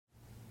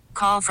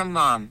Call from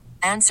mom.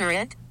 Answer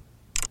it.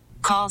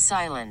 Call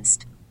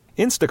silenced.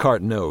 Instacart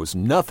knows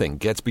nothing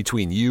gets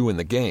between you and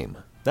the game.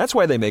 That's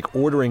why they make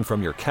ordering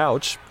from your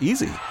couch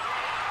easy.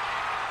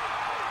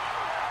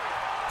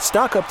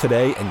 Stock up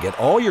today and get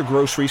all your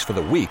groceries for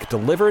the week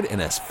delivered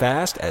in as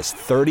fast as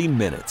 30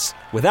 minutes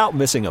without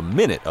missing a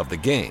minute of the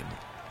game.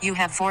 You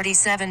have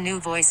 47 new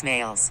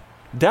voicemails.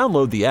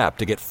 Download the app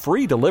to get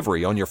free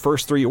delivery on your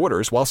first 3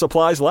 orders while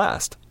supplies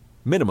last.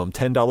 Minimum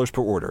 $10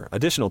 per order.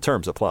 Additional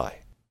terms apply.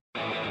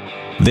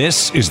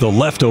 This is the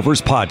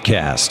Leftovers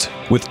Podcast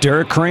with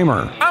Derek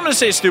Kramer. I'm going to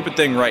say a stupid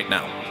thing right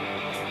now.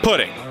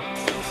 Pudding.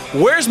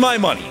 Where's my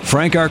money?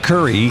 Frank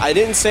Arcuri. I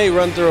didn't say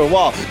run through a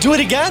wall. Do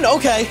it again?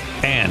 Okay.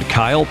 And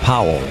Kyle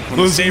Powell. When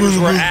the Sabres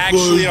were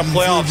actually in a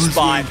playoff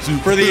spot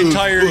for the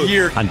entire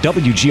year. On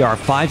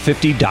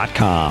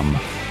WGR550.com.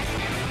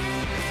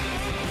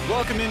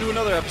 Welcome into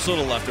another episode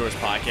of Leftovers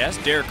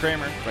Podcast. Derek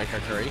Kramer, Frank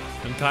Arcuri,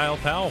 and Kyle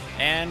Powell.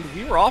 And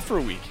we were off for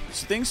a week,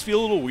 so things feel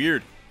a little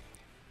weird.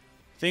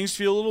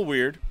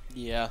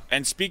 Yeah.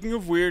 And speaking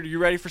of weird, are you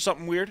ready for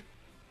something weird?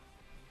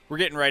 We're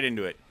getting right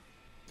into it.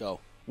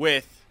 Go.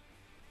 With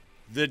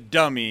the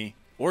dummy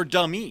or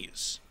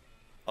dummies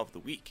of the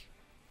week.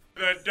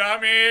 The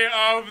dummy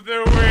of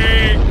the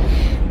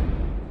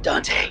week.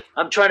 Dante,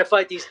 I'm trying to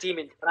fight these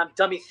demons, but I'm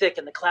dummy thick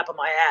and the clap of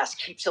my ass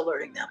keeps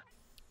alerting them.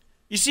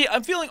 You see,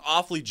 I'm feeling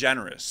awfully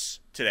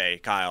generous today,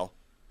 Kyle,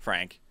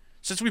 Frank.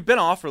 Since we've been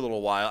off for a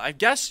little while, I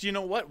guess, you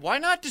know what? Why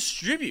not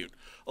distribute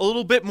a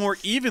little bit more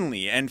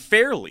evenly and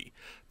fairly?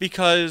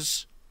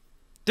 Because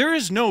there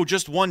is no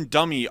just one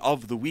dummy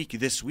of the week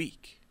this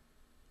week.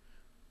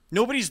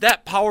 Nobody's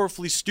that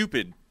powerfully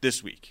stupid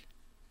this week.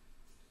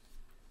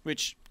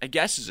 Which I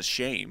guess is a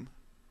shame.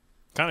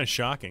 Kind of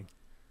shocking.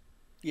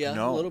 Yeah,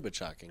 No. a little bit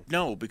shocking.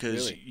 No,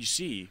 because Really? you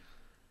see,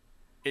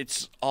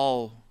 it's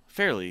all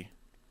fairly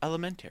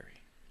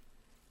elementary.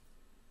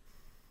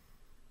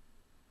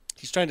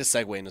 He's trying to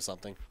segue into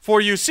something.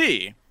 For you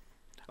see,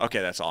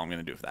 okay, that's all I'm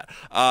going to do for that.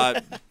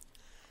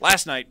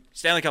 Last night,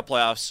 Stanley Cup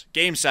playoffs,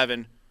 Game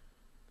 7.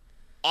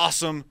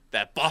 Awesome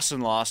that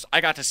Boston lost. I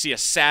got to see a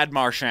sad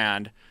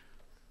Marchand,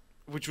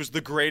 which was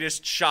the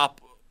greatest shot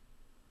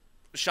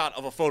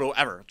of a photo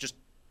ever. Just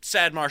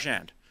sad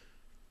Marchand.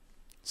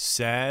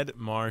 Sad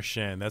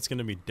Marchand. That's going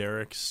to be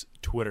Derek's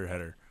Twitter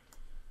header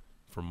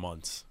for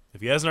months. If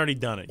he hasn't already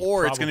done it.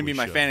 Or it's going to be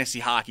my should. fantasy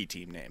hockey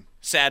team name.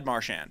 Sad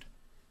Marchand.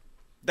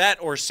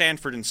 That or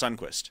Sanford and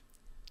Sundquist.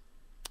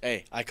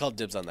 Hey, I called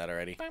dibs on that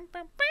already.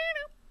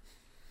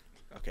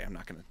 Okay, I'm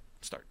not going to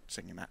start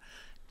singing that.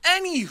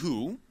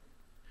 Anywho,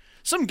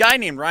 some guy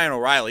named Ryan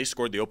O'Reilly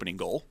scored the opening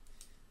goal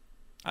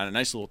on a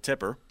nice little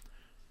tipper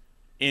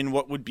in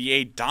what would be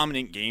a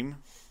dominant Game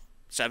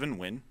 7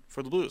 win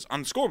for the Blues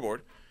on the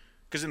scoreboard,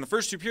 because in the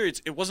first 2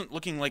 periods, it wasn't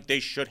looking like they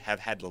should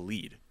have had the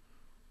lead.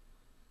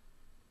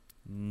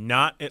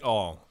 Not at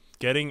all.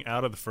 Getting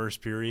out of the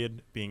first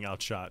period, being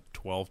outshot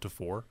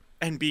 12-4.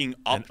 And being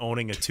up. And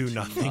owning a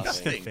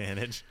 2-0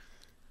 advantage.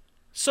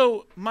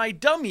 So, my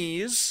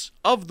dummies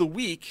of the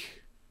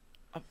week,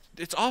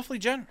 it's awfully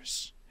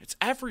generous. It's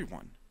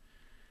everyone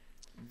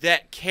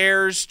that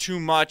cares too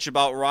much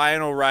about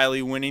Ryan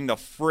O'Reilly winning the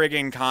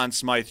friggin' Conn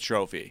Smythe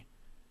Trophy.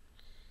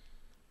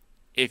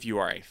 If you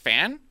are a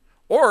fan,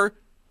 or,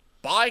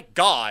 by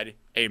God,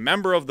 a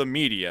member of the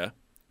media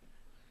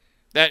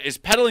that is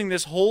peddling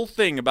this whole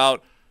thing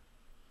about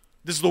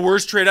this is the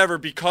worst trade ever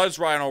because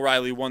Ryan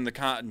O'Reilly won the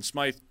Conn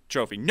Smythe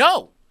Trophy.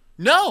 No!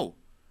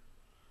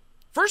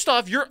 First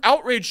off, your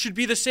outrage should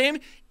be the same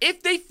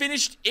if they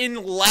finished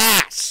in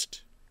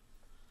last.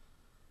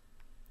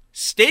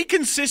 Stay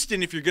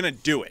consistent if you're going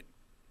to do it.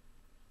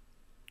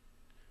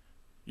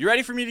 You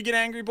ready for me to get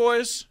angry,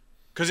 boys?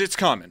 Because it's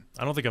coming.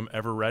 I don't think I'm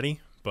ever ready,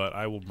 but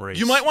I will brace.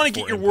 You might want to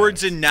get your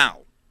words in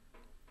now.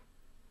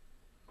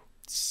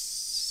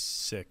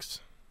 6.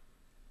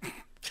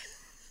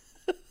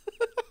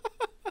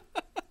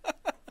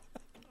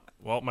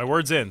 Well, my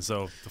word's in,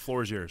 so the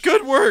floor is yours.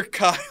 Good work,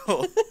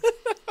 Kyle.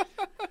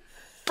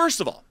 First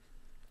of all,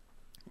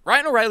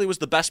 Ryan O'Reilly was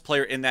the best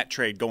player in that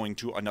trade going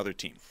to another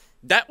team.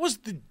 That was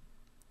the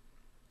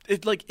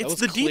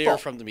Clear default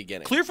from the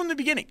beginning. Clear from the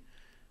beginning.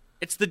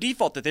 It's the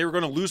default that they were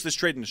going to lose this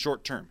trade in the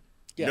short term.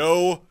 Yeah.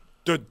 No,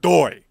 the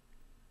doy.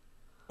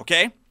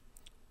 Okay?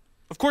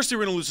 Of course they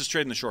were going to lose this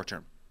trade in the short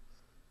term.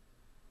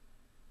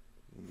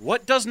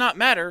 What does not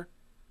matter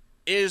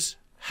is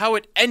how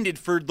it ended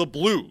for the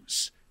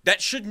Blues. That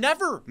should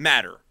never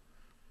matter.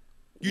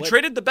 You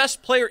traded the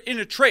best player in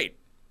a trade.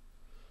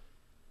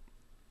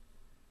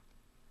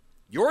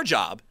 Your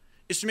job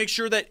is to make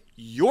sure that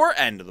your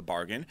end of the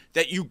bargain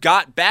that you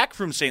got back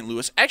from St.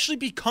 Louis actually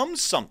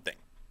becomes something.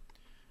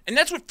 And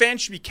that's what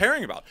fans should be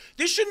caring about.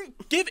 They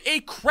shouldn't give a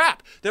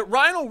crap that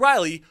Ryan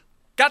O'Reilly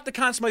got the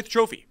Conn Smythe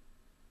Trophy.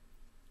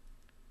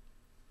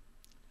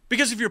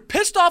 Because if you're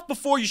pissed off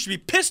before, you should be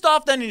pissed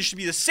off then, and you should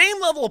be the same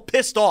level of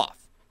pissed off.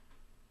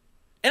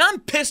 And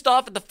I'm pissed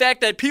off at the fact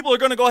that people are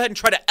going to go ahead and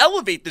try to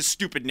elevate this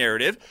stupid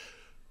narrative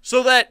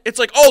so that it's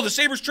like, oh, the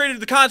Sabres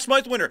traded the Conn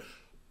Smythe winner.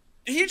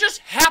 He just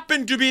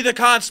happened to be the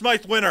Conn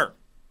Smythe winner.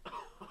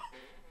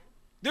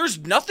 There's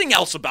nothing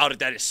else about it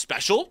that is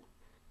special.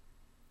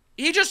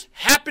 He just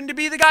happened to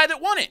be the guy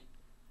that won it.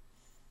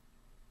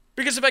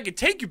 Because if I could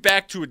take you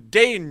back to a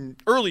day in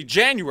early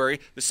January,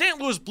 the St.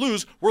 Louis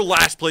Blues were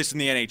last place in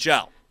the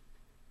NHL.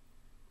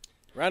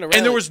 And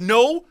there was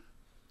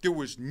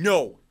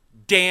no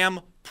damn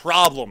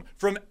problem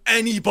from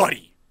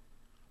anybody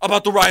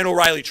about the Ryan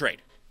O'Reilly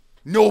trade.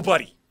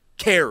 Nobody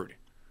cared.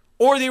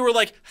 Or they were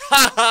like,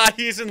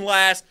 he's in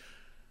last.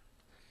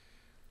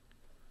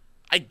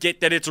 I get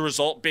that it's a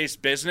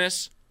result-based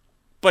business,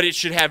 but it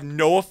should have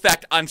no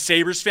effect on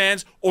Sabres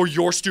fans or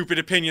your stupid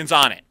opinions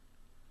on it.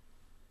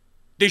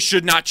 They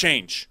should not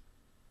change.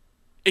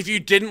 If you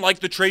didn't like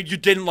the trade, you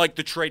didn't like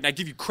the trade, and I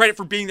give you credit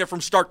for being there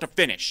from start to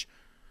finish.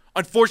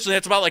 Unfortunately,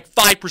 that's about like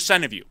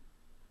 5% of you.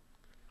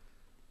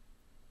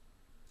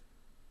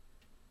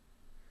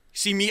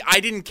 See, me, I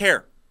didn't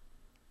care.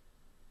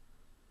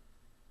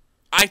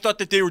 I thought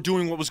that they were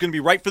doing what was going to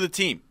be right for the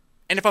team.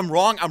 And if I'm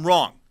wrong, I'm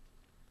wrong.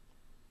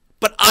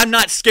 But I'm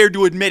not scared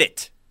to admit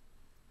it.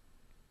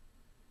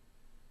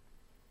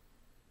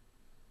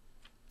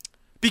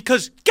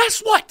 Because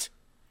guess what?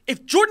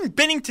 If Jordan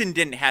Binnington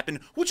didn't happen,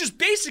 which is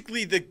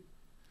basically the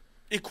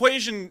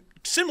equation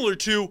similar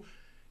to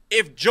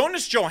if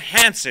Jonas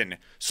Johansson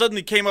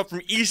suddenly came up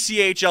from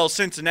ECHL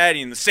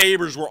Cincinnati and the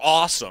Sabres were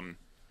awesome.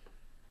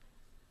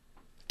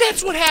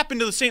 That's what happened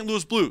to the St.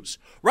 Louis Blues.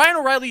 Ryan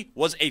O'Reilly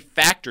was a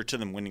factor to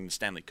them winning the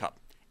Stanley Cup.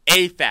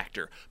 A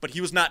factor. But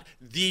he was not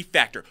the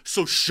factor.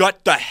 So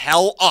shut the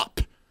hell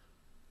up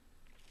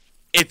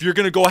if you're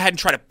going to go ahead and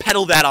try to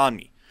peddle that on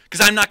me.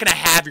 Because I'm not going to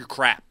have your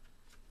crap.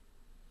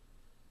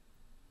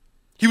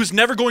 He was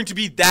never going to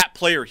be that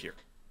player here.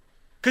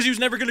 Because he was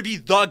never going to be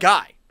the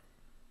guy.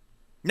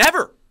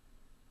 Never.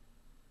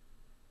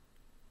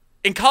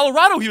 In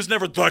Colorado, he was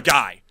never the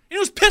guy. And he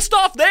was pissed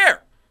off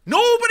there.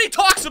 Nobody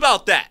talks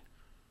about that.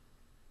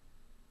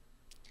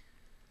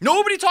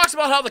 Nobody talks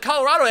about how the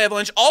Colorado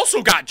Avalanche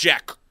also got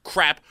jack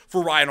crap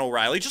for Ryan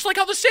O'Reilly, just like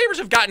how the Sabres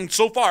have gotten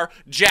so far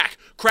jack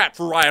crap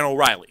for Ryan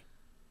O'Reilly.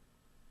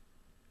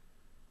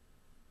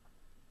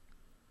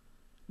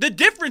 The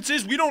difference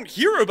is we don't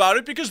hear about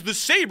it because the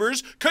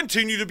Sabres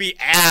continue to be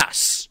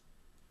ass.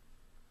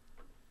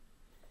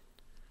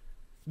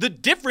 The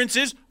difference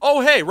is,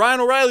 oh hey, Ryan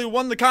O'Reilly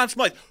won the Conn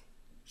Smythe.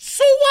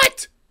 So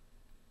what?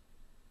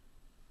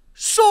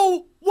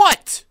 So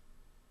what?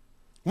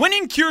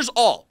 Winning cures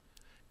all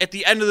at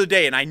the end of the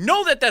day, and I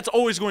know that that's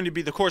always going to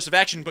be the course of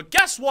action, but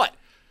guess what?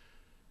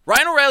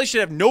 Ryan O'Reilly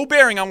should have no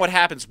bearing on what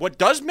happens. What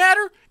does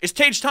matter is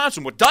Tage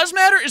Thompson. What does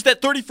matter is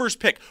that 31st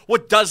pick.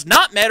 What does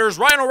not matter is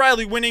Ryan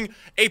O'Reilly winning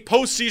a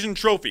postseason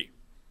trophy.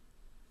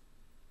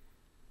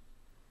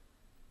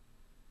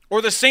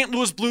 Or the St.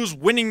 Louis Blues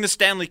winning the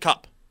Stanley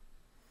Cup.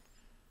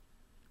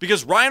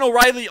 Because Ryan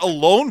O'Reilly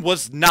alone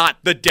was not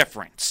the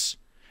difference.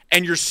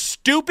 And you're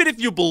stupid if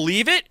you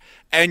believe it,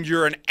 and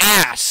you're an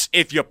ass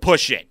if you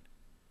push it.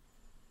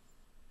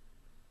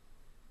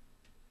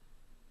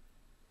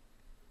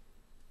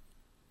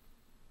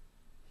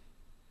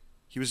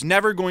 He was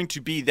never going to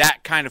be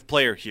that kind of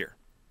player here.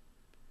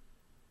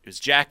 It was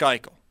Jack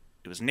Eichel.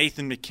 It was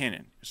Nathan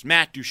MacKinnon. It was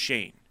Matt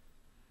Duchene.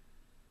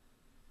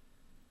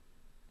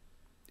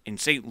 In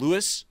St.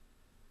 Louis,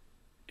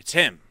 it's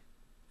him.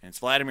 And it's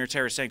Vladimir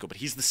Tarasenko. But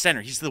he's the center.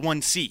 He's the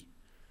 1C.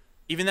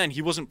 Even then,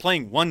 he wasn't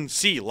playing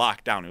 1C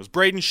lockdown. It was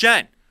Braden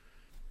Shen.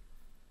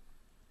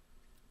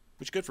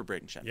 Which good for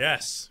Braden Shen.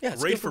 Yes. Yeah,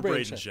 it's great good for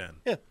Braden Shen.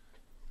 Yeah.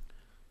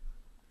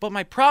 But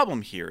my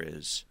problem here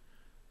is,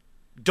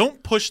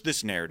 don't push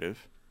this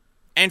narrative,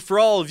 and for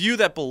all of you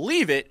that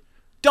believe it,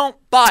 don't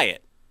buy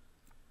it.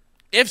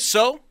 If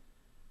so,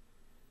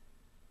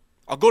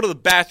 I'll go to the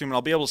bathroom and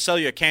I'll be able to sell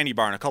you a candy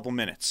bar in a couple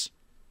minutes.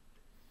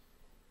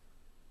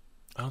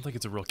 I don't think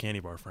it's a real candy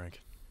bar, Frank.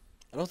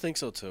 I don't think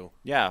so, too.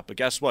 Yeah, but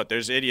guess what?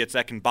 There's idiots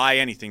that can buy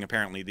anything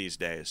apparently these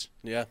days.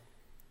 Yeah.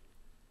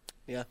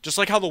 Yeah. Just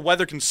like how the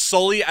weather can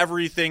sully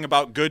everything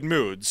about good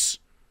moods,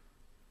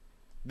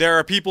 there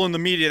are people in the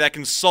media that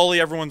can sully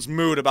everyone's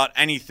mood about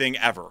anything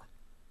ever.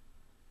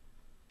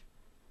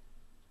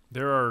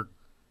 There are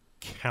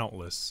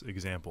countless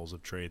examples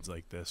of trades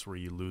like this where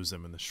you lose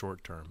them in the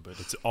short term, but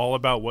it's all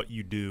about what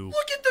you do.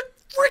 Look at the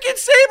freaking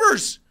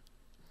Sabres!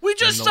 We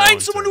just In the long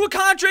signed someone to term. a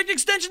contract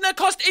extension that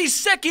cost a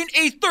second,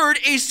 a third,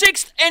 a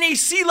sixth, and a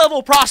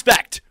C-level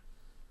prospect.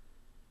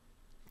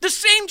 The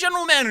same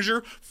general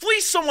manager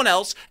fleeced someone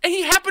else, and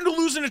he happened to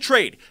lose in a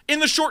trade in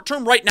the short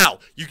term right now.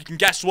 You can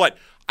guess what?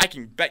 I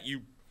can bet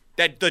you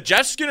that the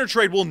Jeff Skinner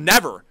trade will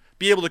never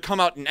be able to come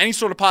out in any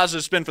sort of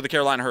positive spin for the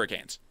Carolina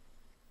Hurricanes.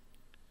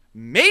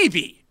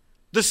 Maybe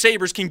the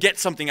Sabres can get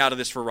something out of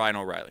this for Ryan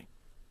O'Reilly.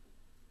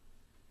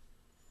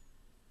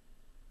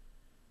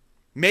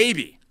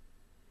 Maybe.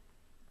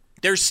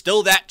 There's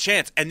still that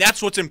chance, and that's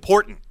what's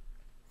important.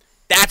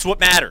 That's what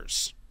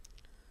matters.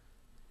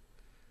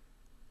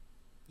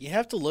 You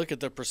have to look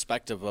at the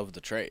perspective of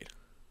the trade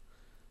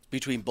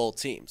between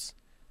both teams.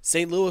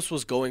 St. Louis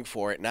was going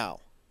for it now,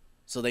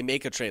 so they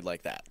make a trade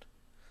like that.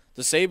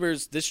 The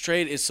Sabres, this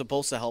trade is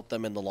supposed to help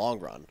them in the long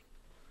run.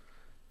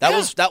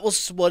 That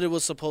was what it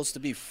was supposed to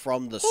be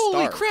from the start.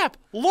 Holy crap.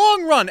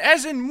 Long run,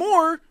 as in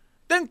more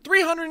than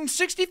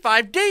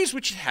 365 days,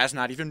 which has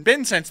not even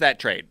been since that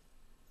trade.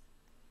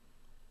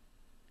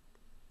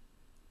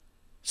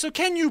 So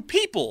can you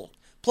people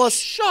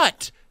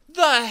shut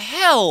the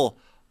hell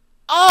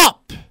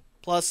up?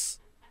 Plus,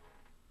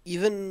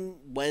 even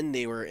when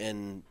they were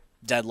in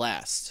dead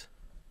last,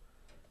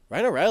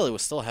 Ryan O'Reilly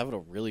was still having a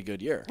really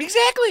good year.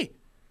 Exactly.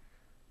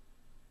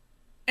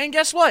 And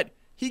guess what?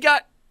 He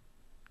got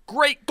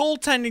great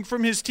goaltending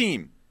from his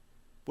team.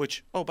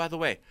 Which, oh, by the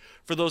way,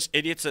 for those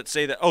idiots that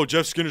say that, oh,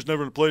 Jeff Skinner's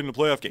never played in a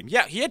playoff game.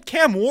 Yeah, he had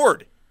Cam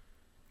Ward.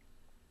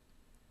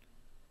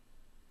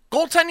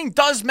 Goaltending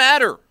does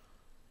matter.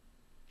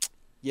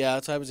 Yeah,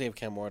 that's why I was have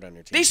Cam Ward on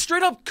your team. They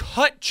straight up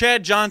cut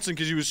Chad Johnson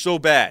because he was so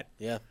bad.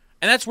 Yeah.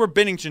 And that's where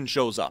Binnington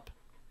shows up.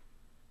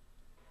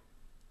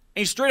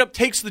 And he straight up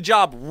takes the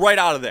job right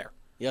out of there.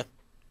 Yeah.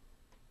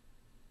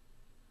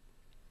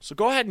 So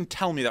go ahead and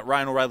tell me that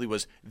Ryan O'Reilly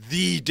was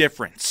the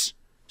difference.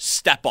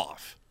 Step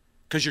off.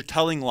 Because you're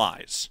telling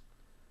lies.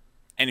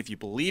 And if you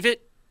believe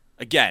it,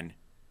 again,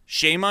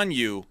 shame on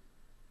you.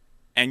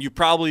 And you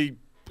probably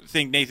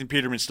think Nathan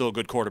Peterman's still a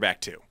good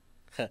quarterback too.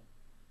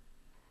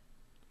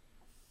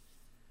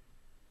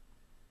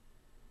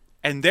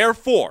 And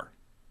therefore,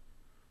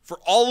 for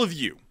all of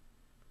you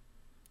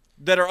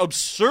that are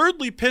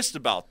absurdly pissed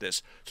about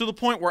this, to the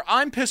point where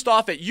I'm pissed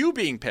off at you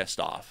being pissed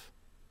off,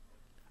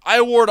 I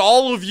award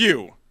all of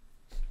you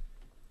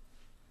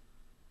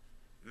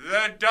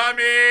the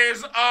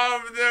Dummies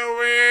of the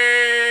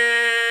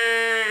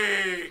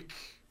Week.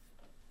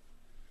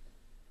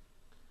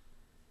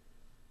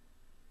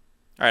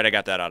 All right, I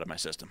got that out of my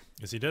system.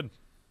 Yes, he did.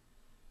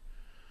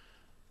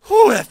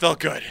 Whew, that felt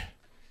good.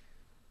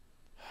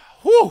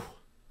 Whew.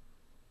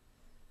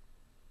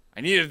 I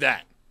needed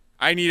that.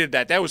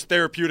 That was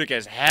therapeutic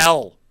as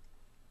hell.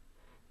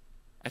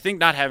 I think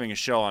not having a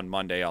show on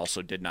Monday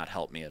also did not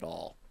help me at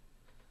all.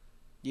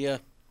 Yeah.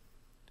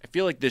 I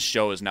feel like this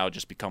show has now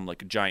just become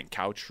like a giant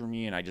couch for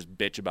me, and I just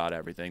bitch about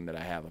everything that I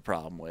have a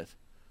problem with.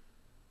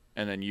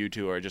 And then you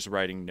two are just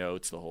writing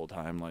notes the whole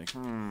time like,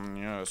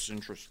 yes,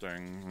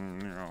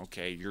 interesting.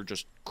 Okay, you're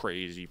just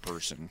crazy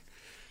person.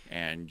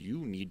 And you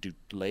need to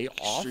lay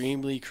off.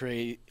 Extremely Lay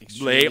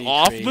crazy,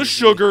 off the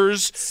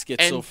sugars.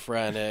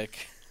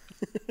 Schizophrenic.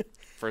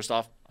 First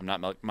off, I'm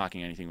not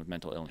mocking anything with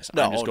mental illness.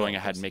 No, I'm just going no,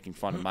 ahead and making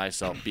fun of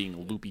myself being a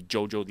loopy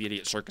JoJo the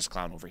Idiot Circus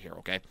Clown over here,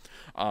 okay?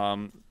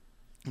 And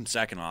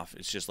second off,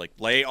 it's just like,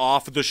 lay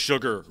off the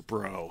sugar,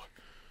 bro.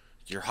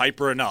 You're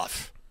hyper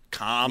enough.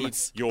 Calm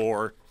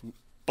your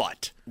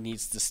butt.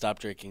 Needs to stop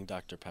drinking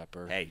Dr.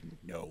 Pepper. Hey,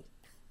 no.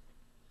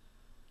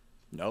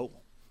 No.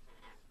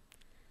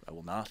 I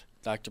will not.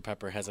 Dr.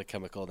 Pepper has a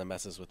chemical that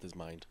messes with his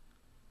mind.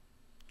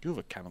 You have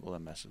a chemical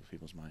that messes with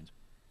people's minds.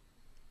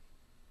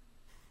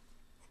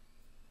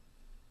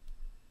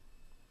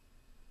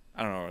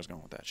 I don't know where I was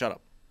going with that. Shut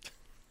up.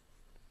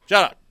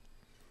 Shut up.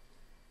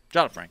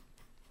 Shut up, Frank.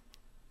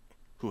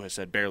 Who has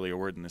said barely a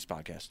word in this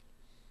podcast.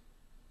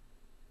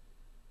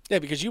 Yeah,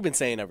 because you've been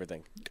saying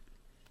everything.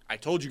 I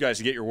told you guys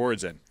to get your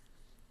words in.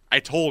 I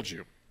told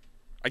you.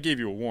 I gave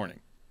you a warning.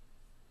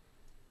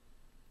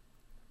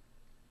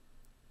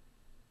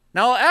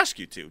 Now I'll ask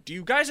you two. Do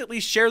you guys at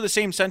least share the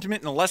same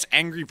sentiment in a less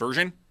angry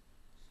version?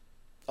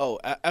 Oh,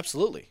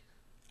 absolutely.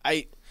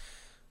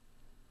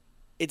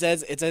 It's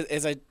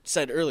as I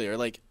said earlier,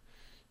 like,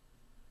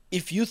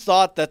 if you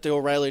thought that the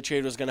O'Reilly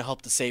trade was going to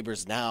help the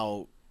Sabres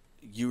now,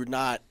 you're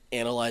not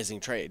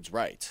analyzing trades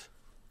right.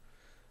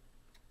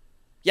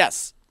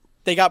 Yes,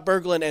 they got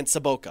Berglund and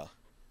Sobotka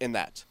in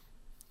that.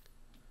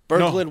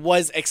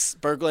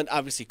 Berglund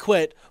obviously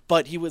quit,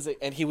 but he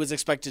was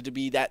expected to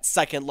be that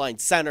second line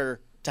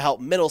center to help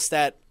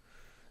Middlestat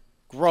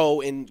grow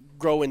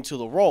into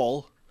the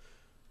role.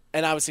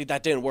 And obviously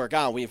that didn't work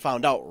out. We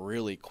found out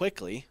really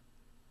quickly.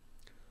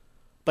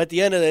 But at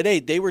the end of the day,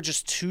 they were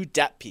just two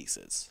depth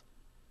pieces.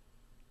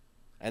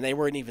 And they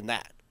weren't even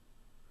that.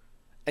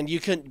 And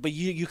you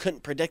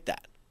couldn't predict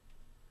that.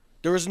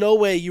 There was no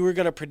way you were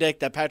going to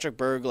predict that Patrick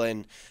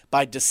Berglund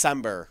by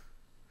December,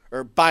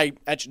 or by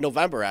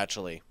November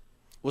actually,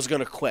 was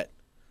going to quit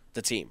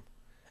the team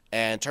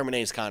and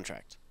terminate his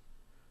contract.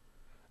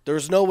 There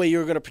was no way you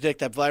were going to predict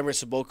that Vladimir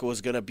Sobotka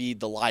was going to be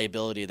the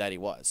liability that he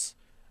was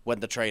when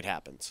the trade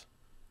happened.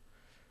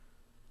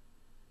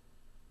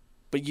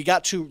 But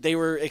they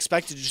were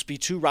expected to just be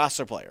two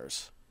roster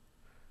players.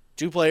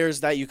 Two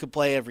players that you could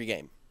play every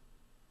game.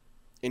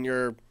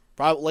 In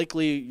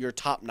likely your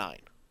top 9.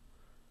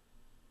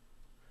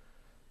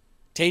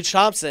 Tage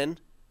Thompson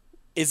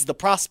is the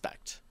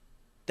prospect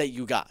that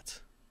you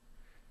got.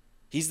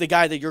 He's the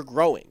guy that you're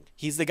growing.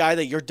 He's the guy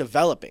that you're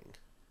developing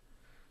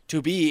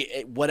to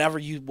be whatever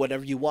you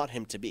want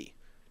him to be.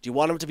 Do you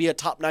want him to be a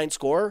top 9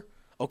 scorer?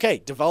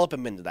 Okay, develop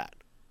him into that.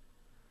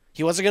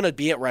 He wasn't going to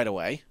be it right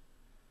away.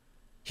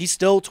 He's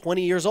still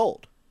 20 years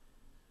old.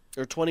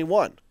 Or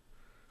 21.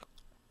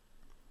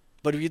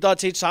 But if you thought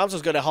Tage Thompson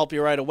was going to help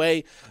you right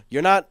away,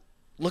 you're not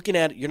looking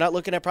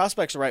at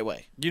prospects the right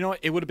way. You know what?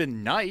 It would have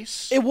been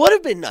nice. It would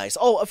have been nice.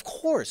 Oh, of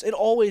course. It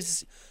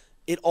always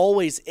It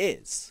always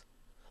is.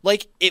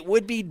 Like, it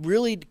would be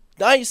really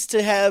nice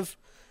to have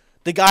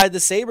the guy the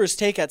Sabres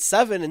take at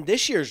 7 in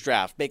this year's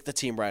draft make the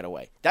team right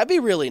away. That'd be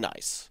really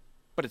nice.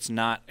 But it's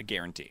not a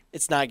guarantee.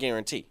 It's not a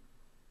guarantee.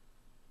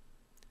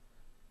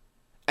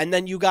 And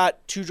then you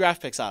got 2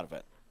 draft picks out of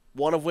it,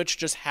 one of which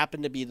just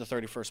happened to be the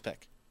 31st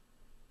pick.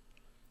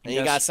 And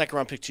you got a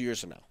second-round pick 2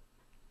 years from now.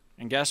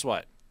 And guess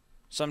what?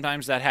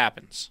 Sometimes that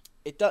happens.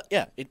 It does.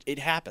 Yeah, it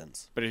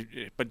happens.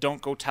 But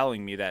don't go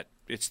telling me that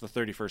it's the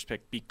 31st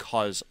pick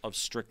because of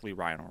strictly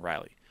Ryan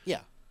O'Reilly.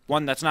 Yeah.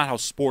 One, that's not how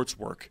sports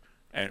work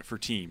for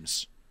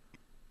teams.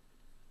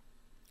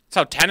 It's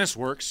how tennis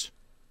works.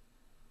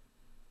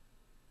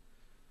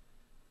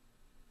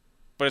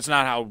 But it's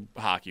not how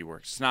hockey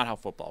works. It's not how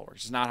football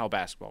works. It's not how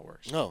basketball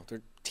works. No,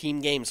 they're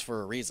team games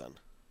for a reason.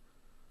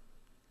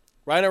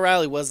 Ryan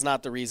O'Reilly was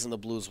not the reason the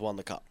Blues won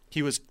the Cup.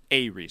 He was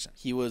a reason.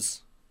 He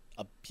was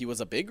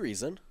a big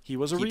reason. He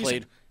was a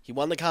reason. He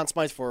won the Conn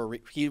Smythe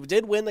he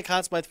did win the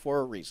Conn Smythe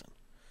for a reason.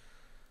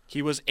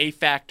 He was a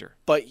factor.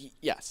 But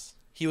yes,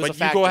 he was a factor.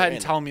 But you go ahead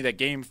and tell me that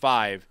Game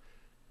 5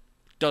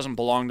 doesn't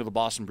belong to the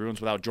Boston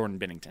Bruins without Jordan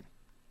Binnington.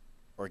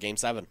 Or Game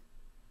 7.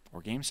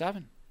 Or Game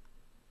 7.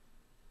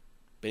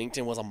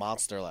 Binnington was a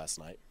monster last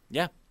night.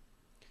 Yeah.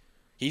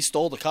 He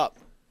stole the cup.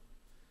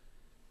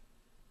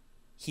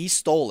 He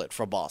stole it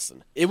from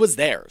Boston. It was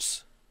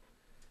theirs.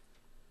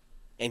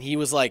 And he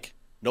was like,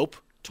 nope,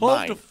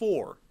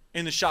 12-4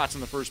 in the shots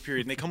in the first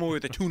period, and they come away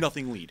with a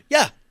 2-0 lead.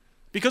 Yeah.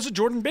 Because of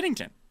Jordan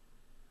Binnington.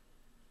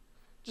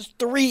 Just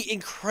 3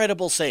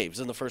 incredible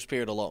saves in the first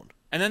period alone.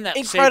 And then that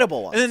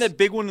incredible ones. And then that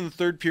big one in the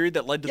third period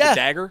that led to the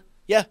dagger.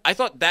 Yeah. I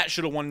thought that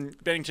should have won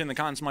Binnington the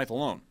Conn Smythe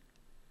alone.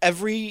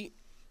 Every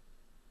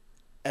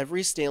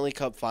Stanley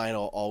Cup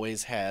final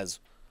always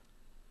has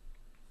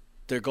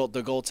the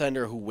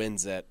goaltender who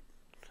wins it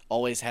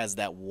always has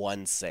that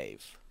one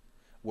save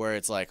where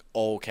it's like,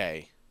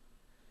 okay,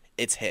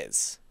 it's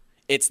his.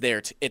 It's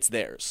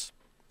theirs.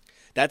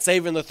 That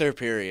save in the third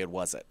period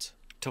was it.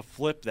 To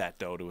flip that,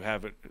 though, to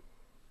have it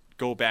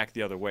go back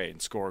the other way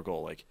and score a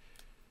goal, like,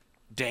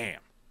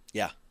 damn.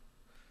 Yeah.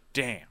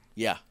 Damn.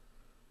 Yeah.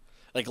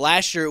 Like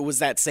last year, it was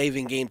that save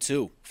in Game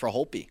 2 for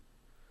Holtby.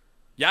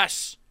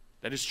 Yes,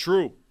 that is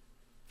true.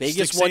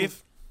 Vegas stick won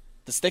save?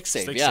 the stick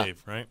save. Stick yeah.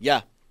 save, right?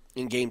 Yeah,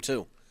 in Game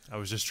 2. I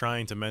was just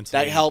trying to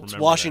mentally That helped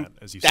remember Washington.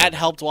 that, as you That said.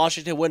 helped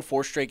Washington win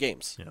 4 straight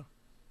games. Yeah.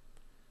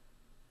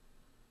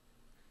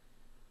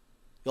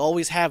 You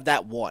always have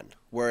that one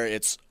where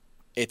it's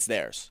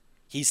theirs.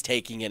 He's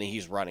taking it and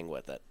he's running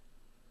with it.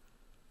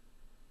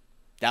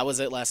 That was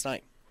it last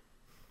night.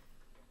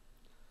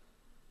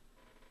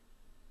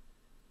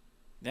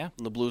 Yeah.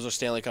 And the Blues are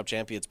Stanley Cup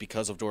champions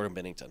because of Jordan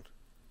Binnington.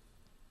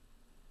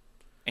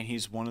 And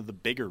he's one of the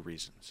bigger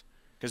reasons.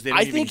 Because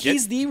I think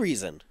he's the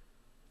reason.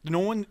 No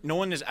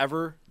one is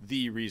ever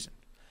the reason.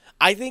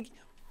 I think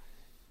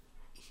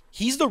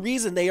he's the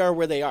reason they are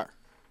where they are.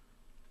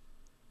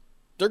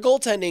 Their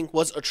goaltending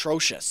was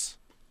atrocious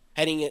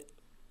heading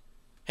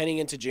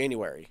into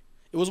January.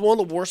 It was one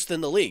of the worst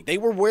in the league. They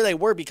were where they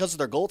were because of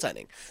their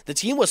goaltending. The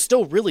team was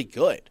still really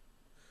good.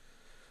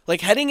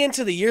 Like, heading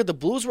into the year, the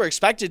Blues were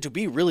expected to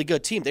be a really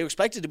good team. They were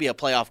expected to be a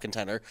playoff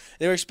contender.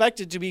 They were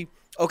expected to be,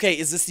 okay,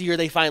 is this the year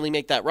they finally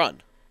make that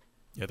run?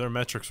 Yeah, their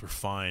metrics were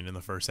fine in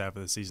the first half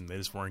of the season. They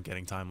just weren't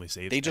getting timely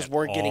saves. They just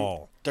weren't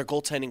getting – their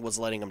goaltending was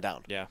letting them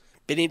down. Yeah.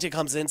 Binnington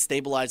comes in,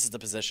 stabilizes the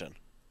position,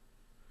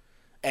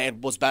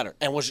 and was better,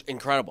 and was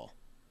incredible.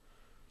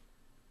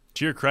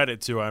 To your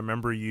credit, too, I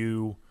remember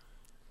you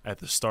at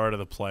the start of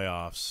the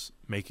playoffs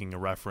making a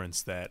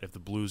reference that if the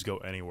Blues go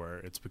anywhere,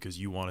 it's because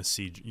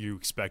you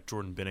expect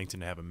Jordan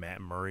Binnington to have a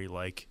Matt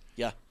Murray-like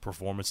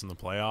performance in the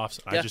playoffs.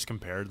 Yeah. I just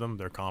compared them.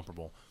 They're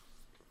comparable.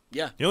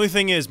 Yeah. The only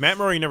thing is Matt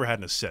Murray never had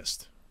an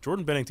assist.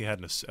 Jordan Binnington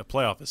had a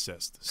playoff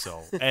assist.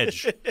 So,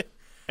 edge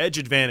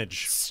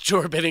advantage.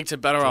 Jordan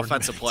Binnington, better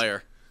offensive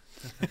player.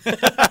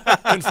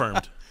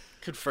 Confirmed.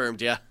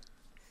 Confirmed, yeah.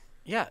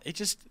 Yeah, it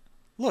just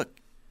 – look,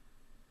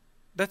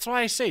 that's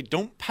why I say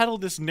don't peddle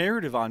this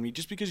narrative on me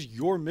just because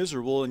you're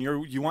miserable and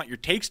you want your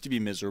takes to be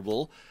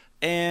miserable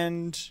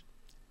and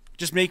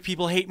just make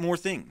people hate more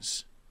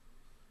things.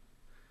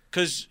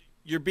 Because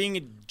you're being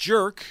a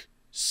jerk.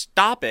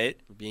 Stop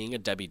it. Being a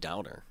Debbie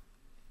Downer.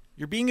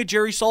 You're being a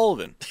Jerry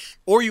Sullivan.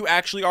 Or you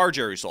actually are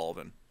Jerry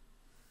Sullivan.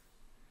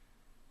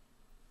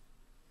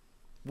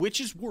 Which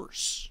is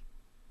worse?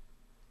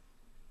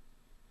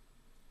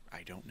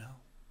 I don't know.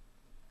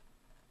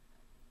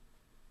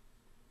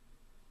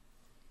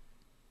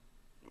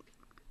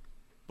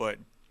 But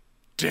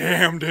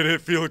damn, did it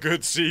feel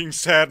good seeing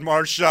sad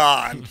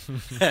Marchand.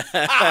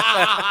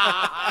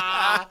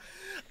 I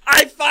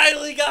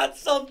finally got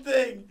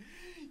something.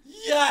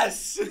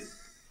 Yes.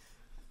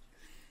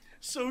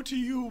 So to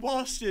you,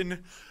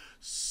 Boston,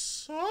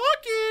 suck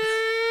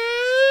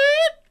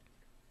it.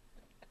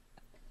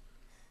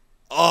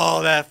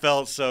 Oh, that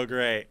felt so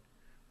great.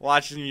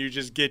 Watching you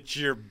just get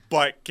your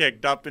butt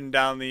kicked up and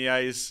down the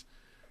ice,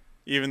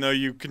 even though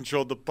you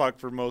controlled the puck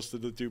for most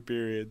of the 2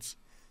 periods.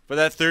 But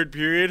that third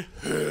period,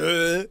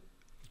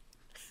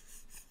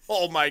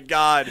 oh my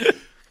God.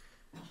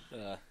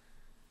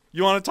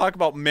 You want to talk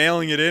about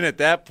mailing it in at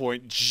that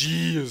point?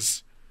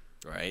 Jeez.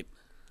 Right.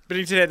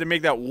 Binnington had to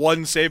make that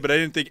one save, but I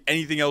didn't think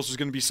anything else was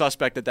going to be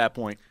suspect at that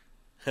point.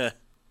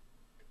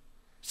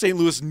 St.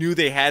 Louis knew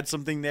they had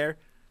something there.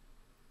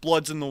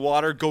 Blood's in the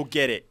water. Go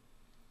get it.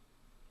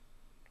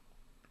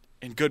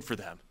 And good for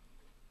them.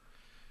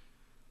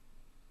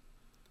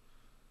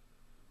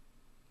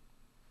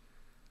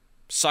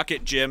 Suck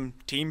it, Jim.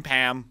 Team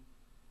Pam.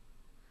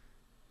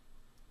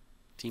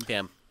 Team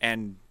Pam.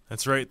 And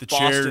That's right.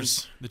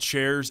 Boston. The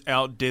chairs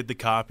outdid the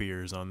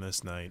copiers on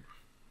this night.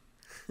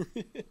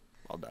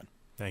 Well done.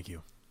 Thank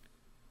you.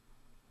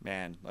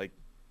 Man, like,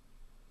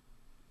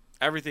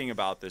 everything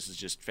about this is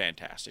just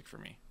fantastic for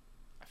me.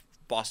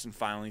 Boston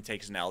finally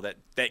takes an L.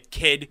 That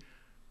kid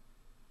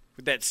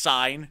with that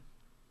sign.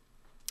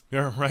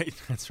 You're right.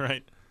 That's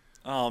right.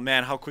 Oh,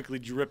 man, how quickly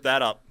did you rip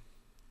that up?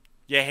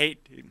 You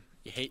hate...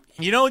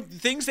 You know,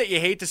 things that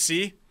you hate to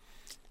see?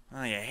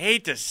 Oh, you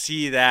hate to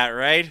see that,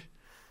 right?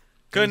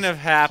 Couldn't have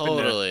happened.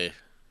 Totally.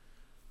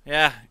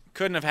 Yeah,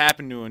 couldn't have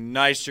happened to a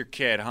nicer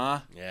kid, huh?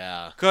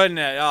 Yeah. Couldn't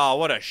have. Oh,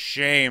 what a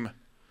shame.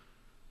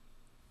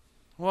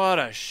 What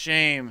a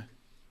shame.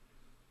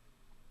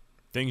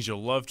 Things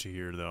you'll love to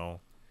hear,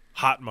 though.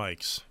 Hot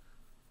mics.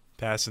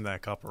 Passing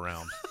that cup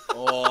around.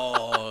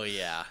 Oh,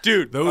 yeah.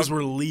 Dude. Those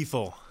were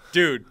lethal.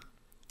 Dude.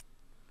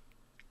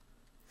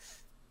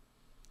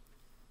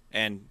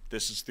 And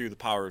this is through the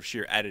power of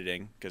sheer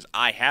editing, because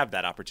I have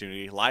that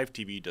opportunity. Live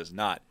TV does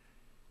not.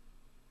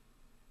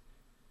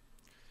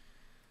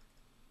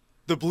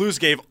 The Blues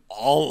gave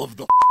all of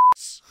the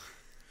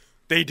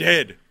They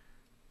did.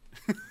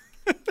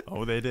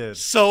 Oh, they did.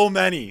 So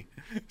many.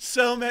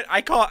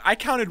 I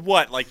counted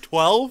what, like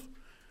 12?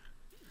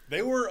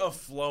 They were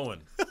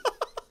a-flowing.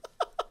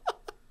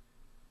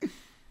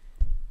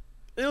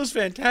 It was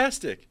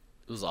fantastic.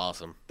 It was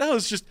awesome.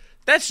 That's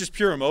just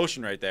pure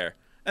emotion right there.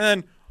 And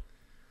then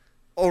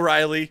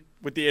O'Reilly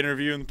with the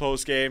interview in the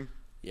post game.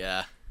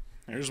 Yeah.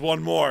 There's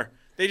one more.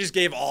 They just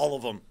gave all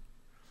of them.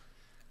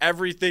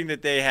 Everything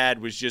that they had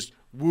was just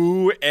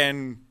woo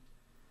and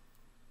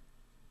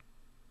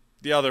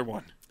the other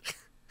one.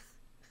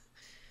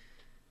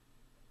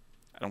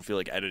 I don't feel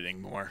like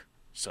editing more,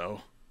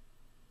 so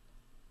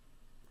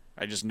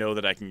I just know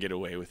that I can get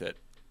away with it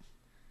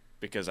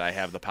because I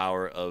have the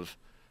power of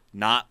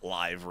not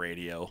live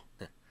radio.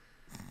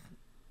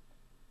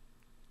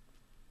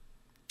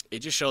 It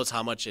just shows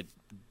how much it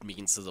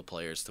means to the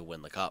players to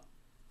win the cup.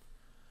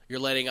 You're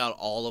letting out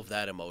all of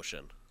that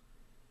emotion.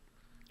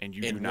 And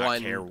you do not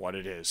care what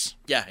it is.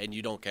 Yeah, and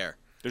you don't care.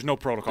 There's no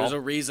protocol. There's a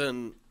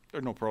reason.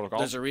 There's no protocol.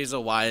 There's a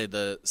reason why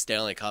the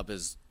Stanley Cup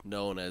is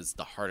known as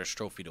the hardest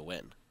trophy to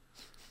win.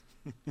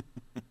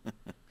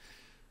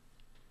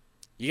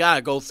 You got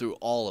to go through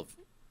all of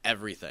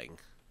everything.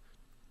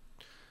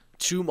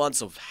 2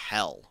 months of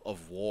hell,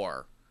 of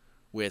war,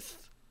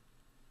 with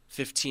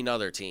 15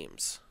 other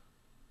teams.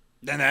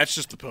 Then that's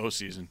just the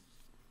postseason.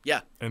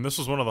 Yeah. And this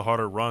was one of the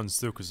harder runs,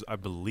 too, because I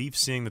believe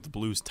seeing that the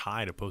Blues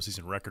tied a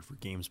postseason record for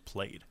games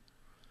played.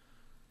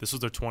 This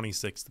was their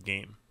 26th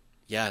game.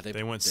 Yeah.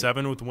 They went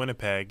 7 with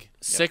Winnipeg.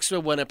 6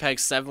 with Winnipeg,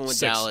 7 with 6,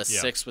 Dallas,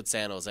 yeah. 6 with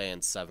San Jose,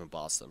 and 7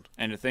 Boston.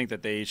 And to think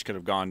that they each could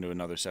have gone to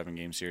another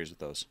 7-game series with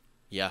those.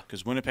 Yeah.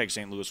 Because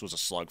Winnipeg-St. Louis was a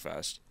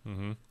slugfest.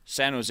 Mm-hmm.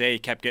 San Jose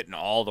kept getting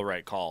all the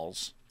right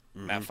calls.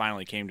 Mm-hmm. That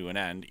finally came to an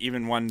end.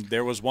 Even when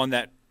there was one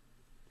that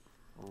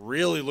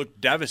really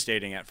looked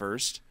devastating at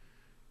first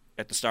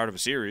at the start of a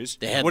series.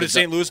 What did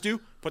St. Louis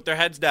do? Put their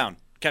heads down.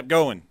 Kept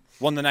going.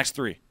 Won the next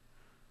 3.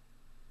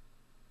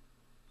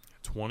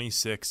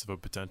 26 of a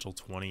potential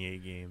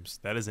 28 games.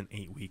 That is an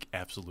 8-week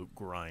absolute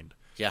grind.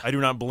 Yeah. I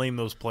do not blame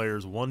those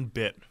players one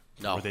bit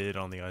for No. what they did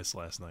on the ice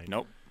last night.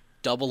 Nope.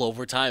 Double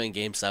overtime in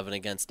Game 7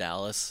 against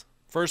Dallas.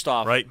 First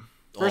off, Right?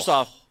 as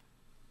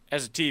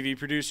a TV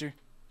producer,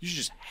 you should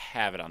just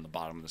have it on the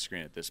bottom of the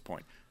screen at this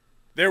point.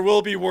 There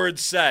will be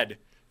words said.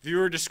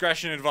 Viewer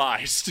discretion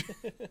advised.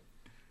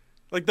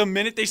 Like the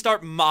minute they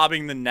start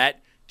mobbing the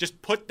net,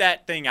 just put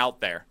that thing out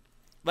there.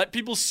 Let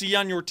people see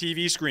on your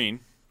TV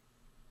screen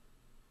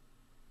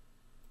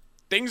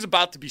things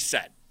about to be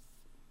said.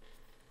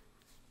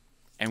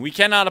 And we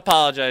cannot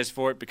apologize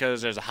for it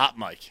because there's a hot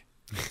mic.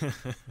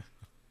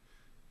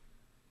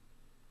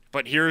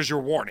 But here's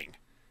your warning.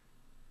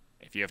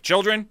 If you have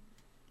children,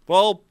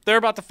 well, they're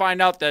about to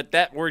find out that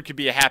that word could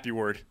be a happy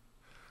word.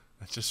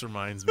 That just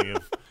reminds me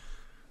of.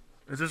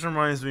 It just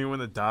reminds me when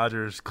the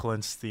Dodgers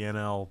clinched the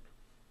NL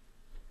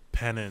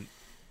pennant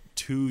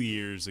 2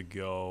 years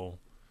ago.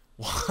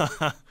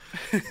 You're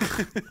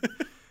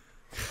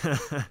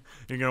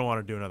gonna want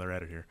to do another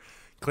edit here.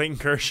 Clayton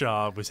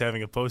Kershaw was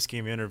having a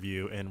post-game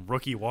interview, and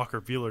rookie Walker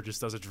Buehler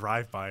just does a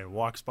drive-by and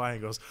walks by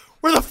and goes,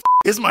 "Where the f***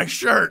 is my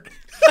shirt?"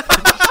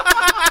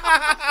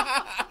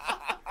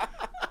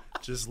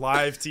 Just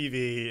live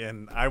TV,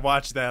 and I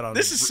watched that on.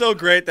 This is so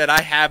great that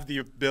I have the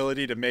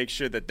ability to make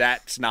sure that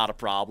that's not a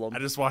problem. I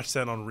just watched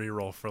that on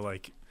reroll for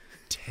like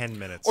 10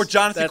 minutes. Or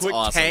Jonathan That's Quick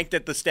awesome. tanked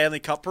at the Stanley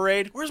Cup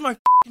parade. Where's my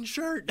f***ing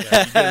shirt?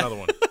 Yeah, you get another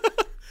one.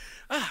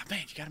 Ah,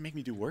 man, you got to make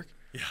me do work.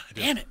 Yeah, I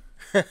do. Damn it.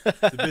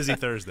 It's a busy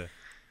Thursday.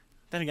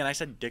 Then again, I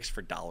said dicks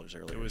for dollars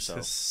earlier. It was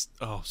so.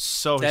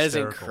 so That is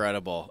hysterical.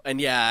 incredible.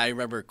 And yeah, I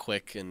remember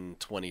Quick in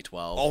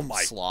 2012. Oh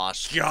my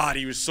sloshed. God,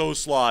 he was so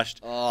sloshed.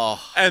 Oh,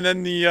 And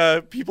then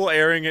the people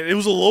airing it, it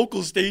was a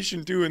local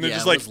station too, and they're yeah,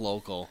 just it like, was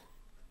local.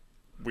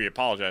 we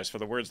apologize for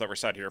the words that were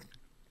said here.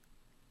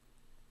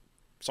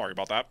 Sorry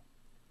about that.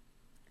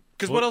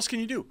 Because what else can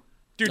you do?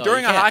 Dude, No,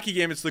 during you a can't. hockey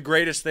game, it's the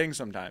greatest thing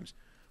sometimes.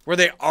 Where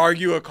they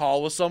argue a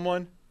call with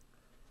someone.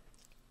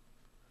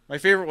 My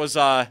favorite was,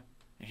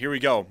 here we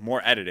go,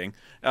 more editing.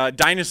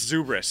 Dinas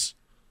Zubris.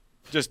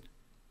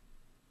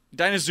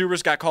 Dinas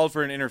Zubris got called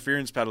for an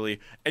interference penalty,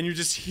 and you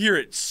just hear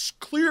it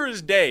clear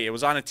as day. It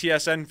was on a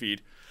TSN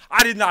feed.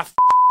 I did not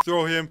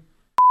throw him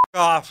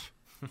off.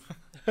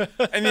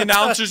 And the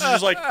announcers are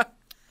just like,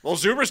 well,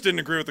 Zubris didn't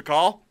agree with the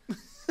call.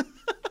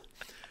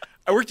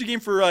 I worked a game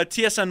for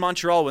TSN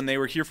Montreal when they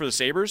were here for the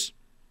Sabres.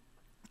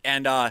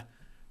 And the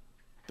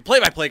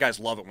play-by-play guys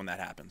love it when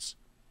that happens.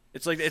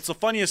 It's like it's the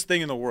funniest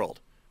thing in the world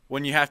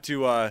when you have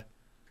to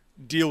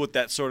deal with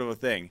that sort of a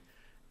thing.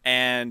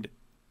 And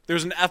there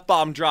was an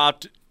F-bomb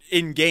dropped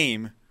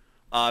in-game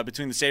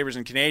between the Sabres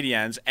and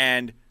Canadiens,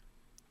 and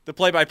the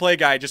play-by-play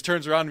guy just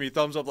turns around to me,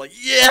 thumbs up like,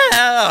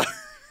 yeah!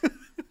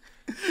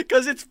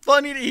 Because it's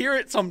funny to hear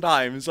it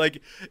sometimes.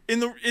 Like,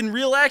 in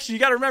real action, you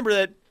got to remember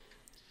that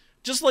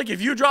just like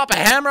if you drop a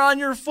hammer on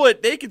your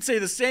foot, they could say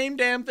the same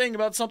damn thing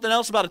about something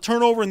else about a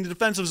turnover in the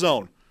defensive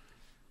zone.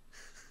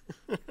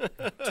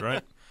 That's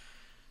right.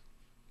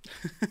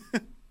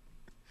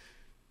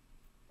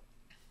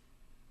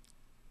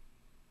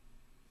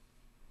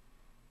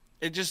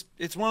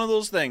 It's one of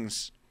those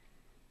things.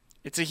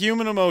 It's a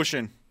human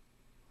emotion.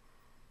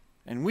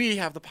 And we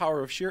have the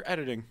power of sheer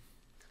editing.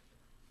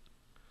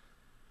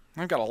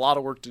 I've got a lot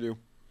of work to do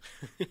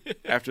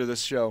after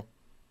this show.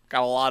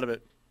 Got a lot of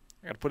it.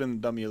 I got to put in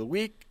the dummy of the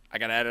week. I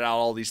got to edit out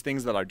all these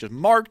things that I just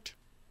marked.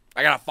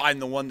 I got to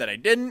find the one that I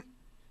didn't.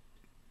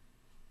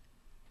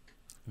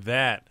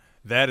 That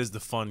is the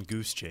fun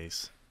goose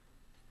chase.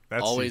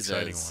 That's Always the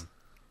exciting is. one.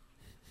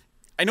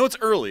 I know it's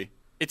early.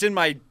 It's in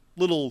my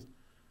little...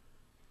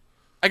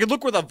 I could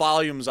look where the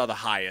volumes are the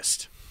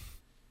highest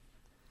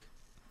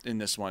in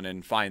this one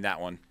and find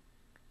that one.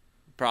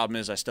 Problem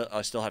is, I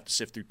still have to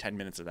sift through 10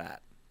 minutes of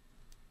that.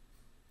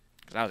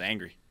 Because I was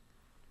angry.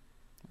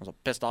 I was a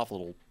pissed off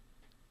little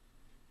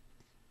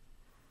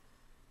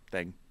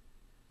thing.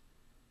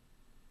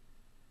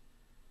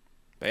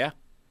 But yeah.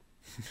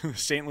 The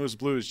St. Louis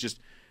Blues just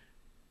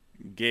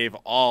gave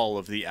all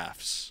of the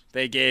Fs.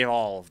 They gave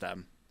all of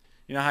them.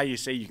 You know how you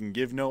say you can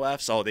give no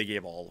Fs? Oh, they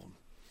gave all of them.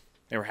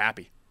 They were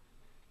happy.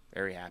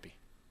 Very happy.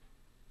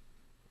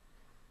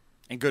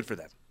 And good for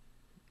them.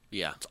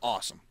 Yeah. It's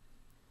awesome.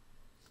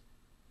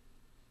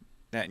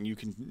 That, and you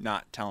can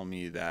not tell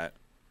me that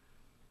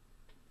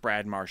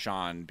Brad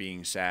Marchand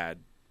being sad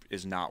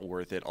is not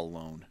worth it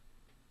alone.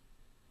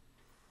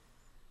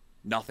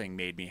 Nothing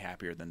made me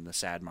happier than the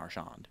sad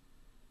Marchand.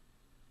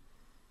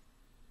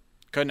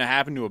 Couldn't have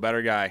happened to a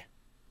better guy.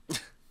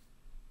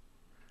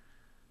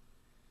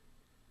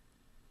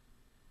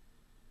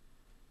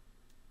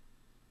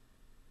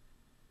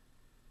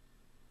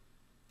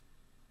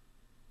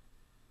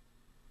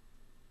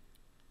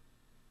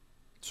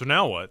 So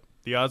now what?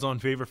 The odds-on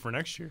favorite for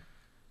next year?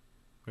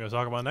 We got to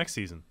talk about next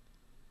season.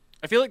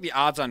 I feel like the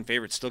odds-on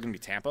favorite's still going to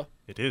be Tampa.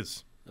 It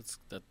is.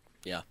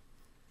 Yeah.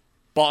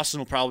 Boston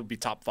will probably be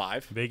top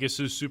 5. Vegas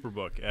is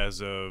Superbook as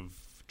of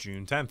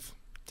June 10th.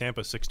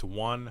 Tampa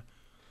 6-1.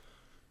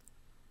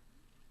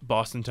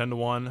 Boston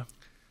 10-1.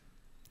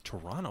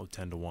 Toronto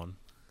 10-1.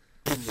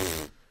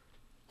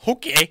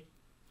 Okay.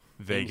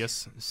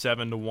 Vegas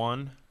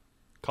 7-1.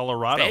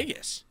 Colorado.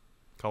 Vegas.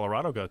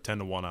 Colorado got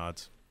 10-1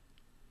 odds.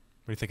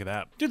 What do you think of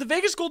that? Dude, the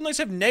Vegas Golden Knights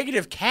have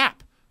negative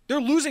cap. They're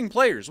losing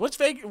players. What's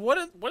Vegas? What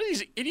are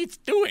these idiots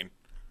doing?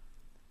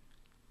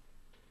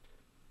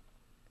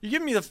 You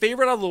giving me the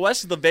favorite out of the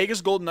West is the Vegas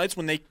Golden Knights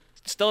when they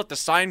still have to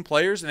sign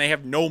players and they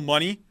have no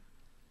money?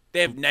 They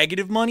have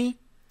negative money?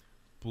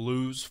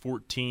 Blues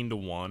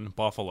 14-1.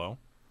 Buffalo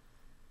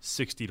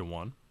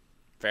 60-1.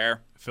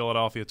 Fair.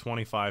 Philadelphia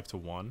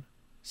 25-1.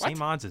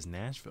 Same odds as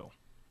Nashville.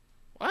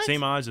 What?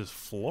 Same odds as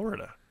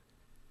Florida.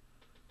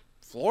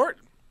 Florida?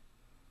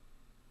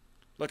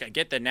 Look, I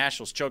get that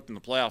Nashville's choked in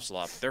the playoffs a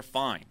lot, but they're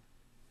fine.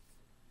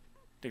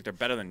 I think they're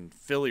better than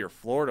Philly or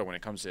Florida when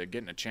it comes to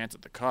getting a chance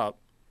at the Cup.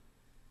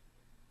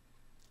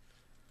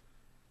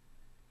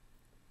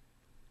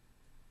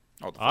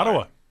 Oh, the Fire.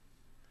 Ottawa.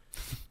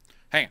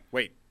 Hang on,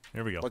 wait.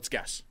 Here we go. Let's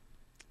guess.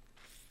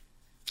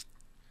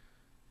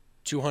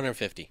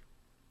 250.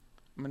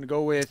 I'm going to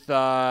go with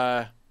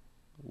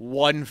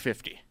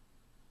 150.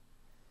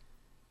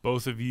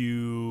 Both of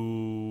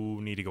you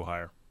need to go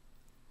higher.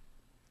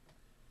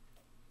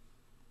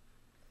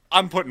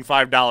 I'm putting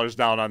 $5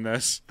 down on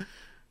this.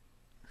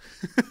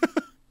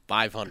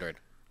 500.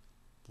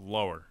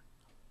 Lower.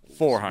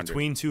 400.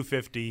 Between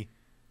 250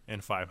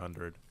 and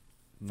 500.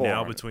 400.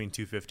 Now between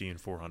 250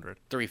 and 400.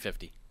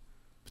 350.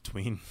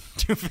 Between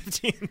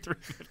 250 and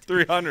 350.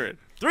 300.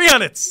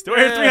 300s. Do I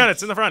hear Yeah.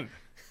 300s in the front?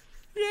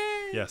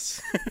 Yay.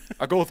 Yes.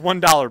 I'll go with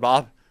 $1,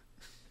 Bob.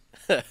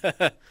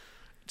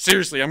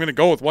 Seriously, I'm going to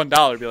go with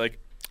 $1. Be like,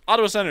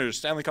 Ottawa Senators,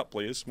 Stanley Cup,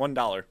 please.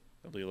 $1.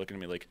 They'll be looking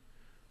at me like,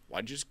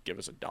 why'd you just give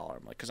us $1?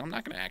 I'm like, because I'm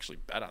not going to actually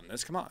bet on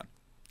this. Come on.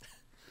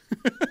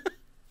 If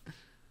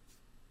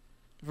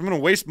I'm going to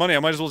waste money, I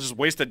might as well just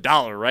waste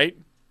 $1, right?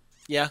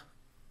 Yeah.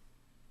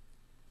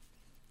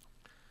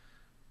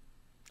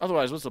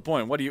 Otherwise, what's the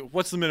point?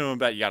 What's the minimum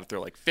bet? You got to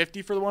throw like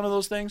 50 for one of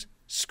those things?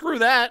 Screw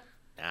that.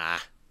 Nah.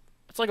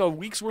 It's like a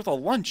week's worth of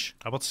lunch.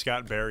 How about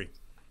Scott Barry?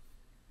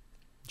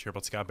 Did you hear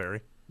about Scott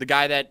Barry? The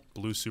guy that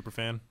Blues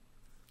superfan.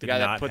 The guy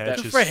that put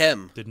that. Good for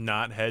him. Did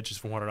not hedge his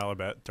 $400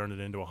 bet, turned it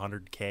into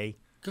 $100K.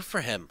 Good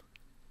for him.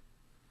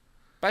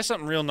 Buy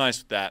something real nice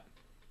with that.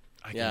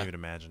 I can't even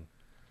imagine.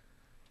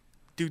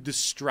 Dude, the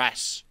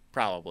stress,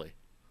 probably.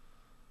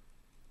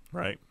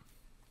 Right.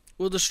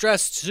 Well, the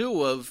stress,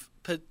 too, of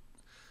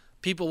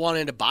people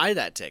wanting to buy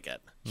that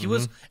ticket. He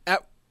was,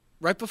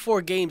 right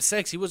before Game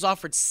 6, he was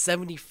offered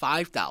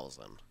 $75,000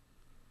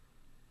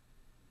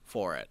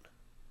 for it.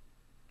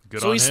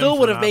 Good so on he him still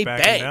for would have not made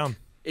backing bank. down.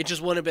 It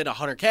just wouldn't have been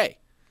 $100K.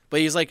 But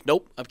he's like,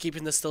 nope, I'm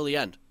keeping this till the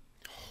end.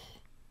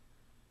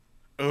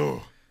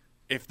 Oh,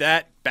 if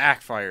that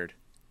backfired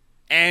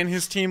and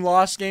his team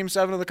lost Game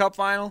 7 of the Cup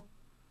final,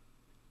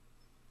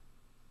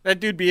 that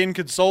dude'd be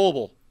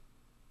inconsolable.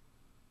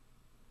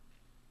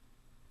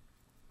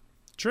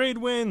 Trade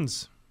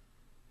wins.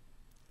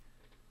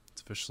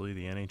 It's officially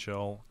the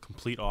NHL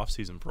complete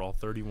offseason for all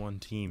 31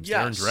 teams.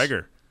 Yes.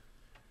 Darren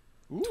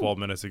Dreger, 12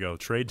 minutes ago.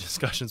 Trade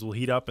discussions will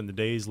heat up in the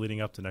days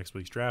leading up to next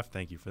week's draft.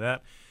 Thank you for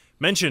that.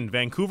 Mentioned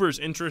Vancouver's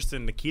interest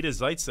in Nikita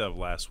Zaitsev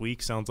last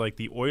week. Sounds like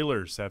the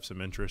Oilers have some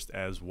interest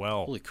as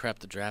well. Holy crap,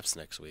 the draft's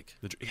next week.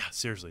 Yeah,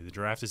 seriously, the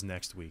draft is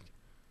next week.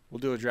 We'll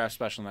do a draft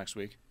special next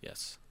week.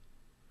 Yes.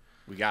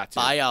 We got to.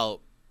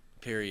 Buyout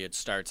period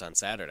starts on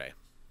Saturday.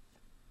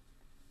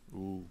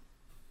 Ooh.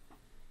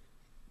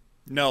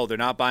 No, they're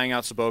not buying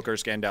out Saboka or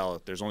Scandella.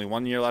 There's only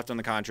 1 year left on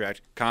the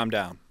contract. Calm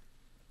down,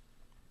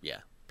 Yeah.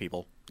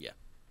 people. Yeah.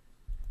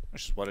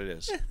 That's just what it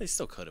is. They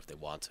still could if they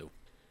want to.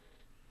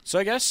 So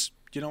I guess,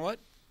 you know what?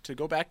 To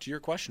go back to your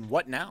question,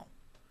 what now?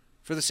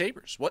 For the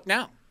Sabres, what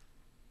now?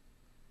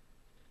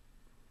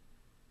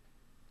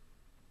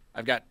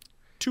 I've got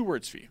 2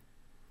 words for you.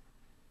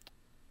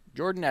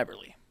 Jordan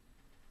Eberle.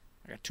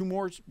 I got 2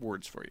 more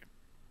words for you.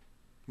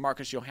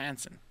 Marcus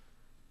Johansson.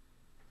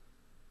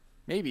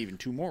 Maybe even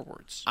 2 more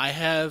words. I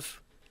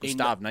have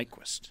Gustav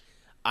Nyquist.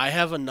 I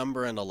have a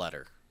number and a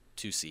letter.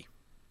 2C.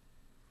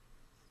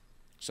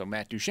 So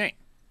Matt Duchene.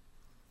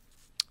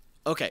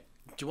 Okay.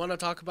 Do you want to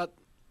talk about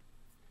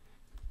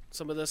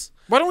some of this?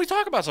 Why don't we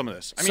talk about some of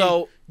this? I So,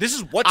 mean, this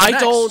is what's I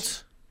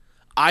next.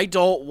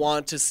 don't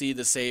want to see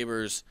the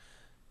Sabres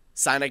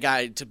sign a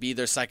guy to be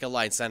their second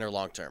line center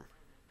long term.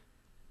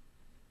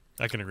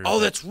 I can agree Oh,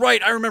 with that. that's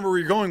right. I remember where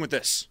you're going with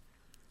this.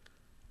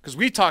 Because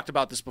we talked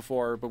about this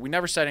before, but we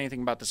never said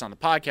anything about this on the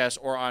podcast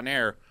or on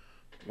air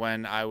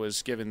when I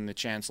was given the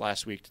chance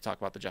last week to talk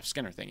about the Jeff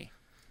Skinner thingy.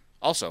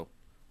 Also,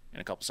 in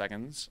a couple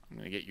seconds, I'm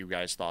going to get you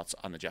guys' thoughts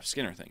on the Jeff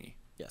Skinner thingy.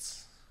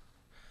 Yes.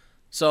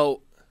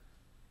 So,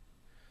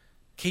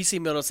 Casey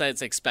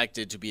Middleton's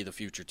expected to be the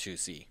future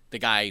 2C, the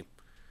guy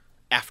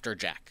after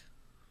Jack.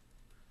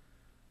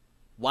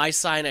 Why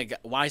sign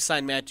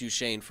Matt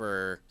Duchene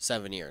for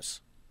 7 years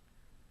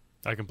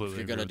I completely if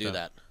you're agree going to with do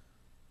that?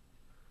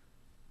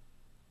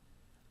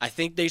 I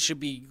think they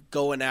should be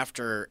going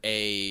after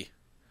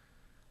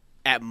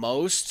at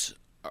most,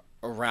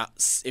 around.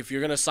 If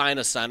you're going to sign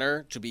a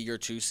center to be your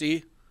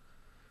 2C,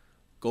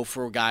 go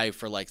for a guy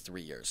for like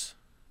 3 years.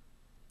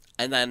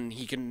 And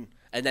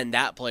then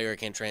that player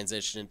can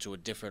transition into a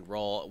different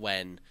role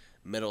when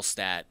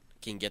Middlestat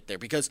can get there.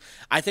 Because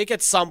I think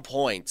at some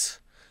point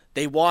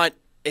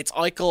it's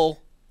Eichel,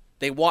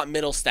 they want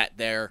Middlestat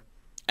there,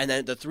 and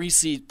then the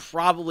 3C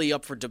probably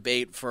up for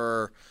debate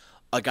for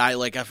a guy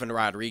like Evan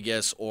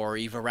Rodriguez or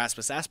even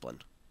Rasmus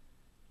Asplund.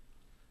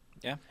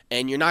 Yeah.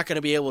 And you're not going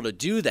to be able to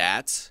do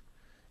that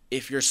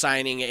if you're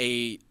signing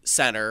a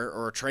center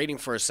or trading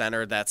for a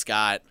center that's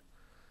got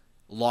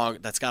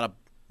a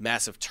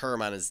massive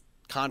term on his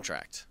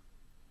contract.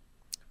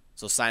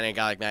 So signing a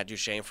guy like Matt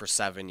Duchene for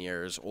 7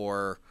 years,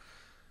 or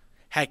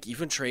heck,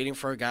 even trading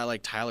for a guy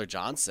like Tyler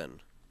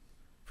Johnson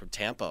from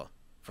Tampa,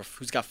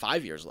 who's got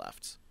 5 years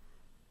left.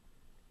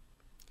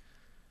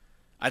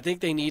 I think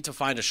they need to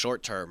find a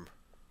short-term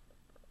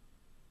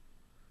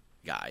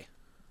guy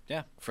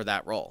for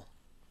that role.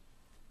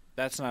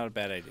 That's not a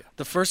bad idea.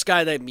 The first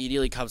guy that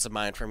immediately comes to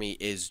mind for me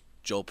is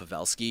Joe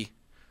Pavelski,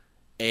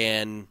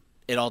 and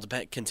it all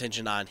depends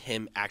contingent on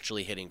him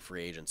actually hitting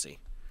free agency.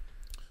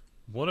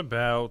 What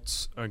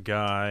about a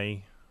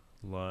guy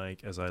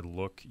like, as I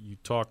look, you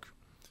talk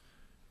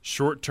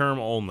short-term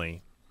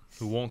only,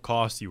 who won't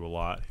cost you a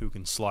lot, who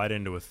can slide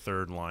into a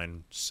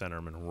third-line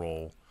centerman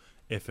role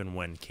if and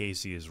when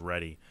Casey is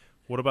ready?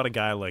 What about a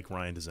guy like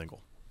Ryan Dzingel?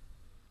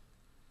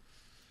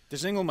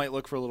 Dzingel might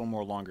look for a little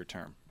more longer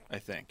term, I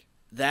think.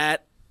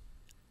 That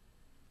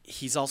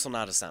he's also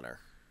not a center.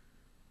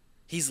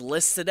 He's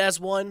listed as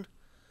one,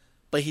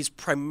 but he's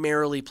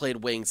primarily played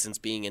wing since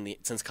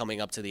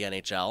coming up to the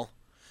NHL.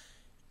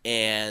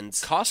 And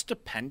Cost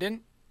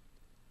dependent,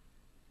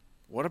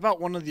 What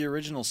about one of the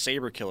original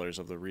Saber killers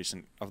of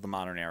the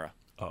modern era?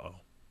 Uh-oh.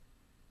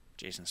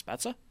 Jason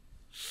Spezza?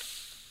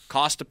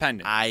 Cost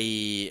dependent.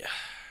 I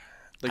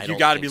Like, you don't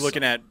got to be think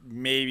looking so. at,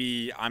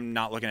 maybe I'm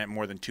not looking at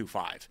more than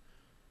 2.5.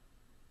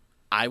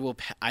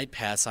 I'd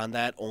pass on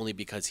that only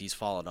because he's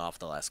fallen off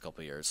the last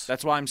couple of years.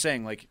 That's why I'm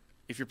saying, like,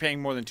 if you're paying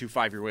more than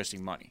 2.5, you're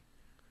wasting money.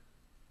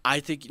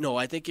 I think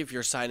if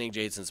you're signing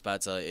Jason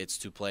Spezza, it's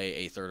to play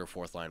a third or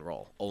fourth line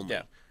role only,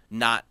 Yeah.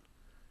 not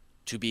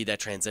to be that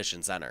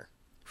transition center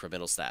for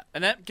Middlestat.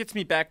 And that gets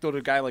me back, though, to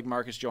a guy like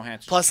Marcus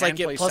Johansson. Plus, who can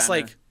play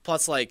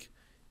center.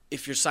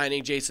 if you're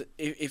signing Jason,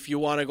 if you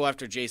want to go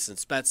after Jason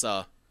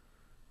Spezza,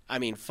 I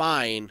mean,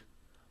 fine,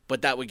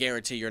 but that would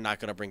guarantee you're not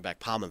going to bring back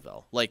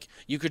Pominville. Like,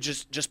 you could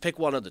just pick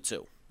one of the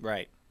two.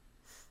 Right.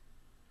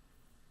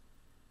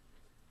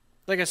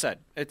 Like I said,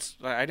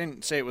 I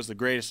didn't say it was the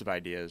greatest of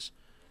ideas.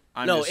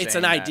 No, it's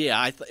an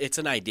idea. It's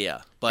an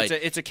idea, but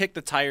it's a kick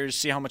the tires,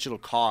 see how much it'll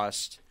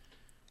cost,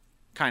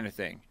 kind of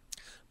thing.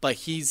 but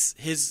his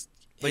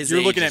Like,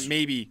 you're looking at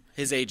maybe,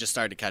 his age has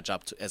started to catch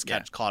up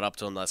to caught up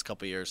to him the last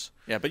couple of years.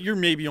 yeah, but you're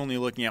maybe only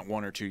looking at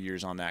 1 or 2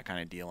 years on that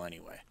kind of deal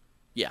anyway.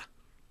 Yeah,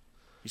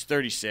 He's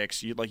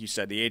 36. Like you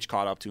said, the age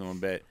caught up to him a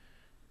bit.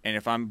 And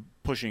if I'm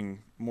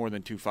pushing more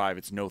than 2.5,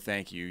 it's no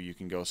thank you. You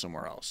can go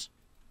somewhere else.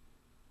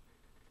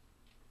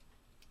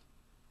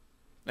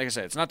 Like I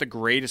said, it's not the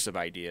greatest of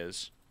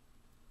ideas,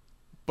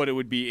 but it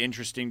would be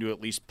interesting to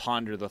at least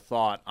ponder the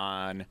thought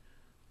on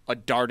a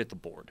dart at the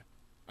board,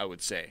 I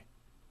would say.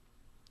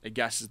 I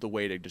guess is the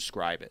way to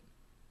describe it.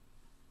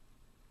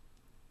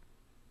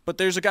 But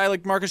there's a guy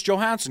like Marcus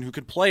Johansson who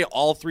could play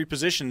all 3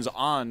 positions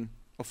on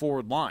a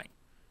forward line,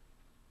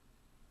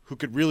 who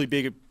could really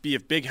be a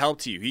big help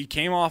to you. He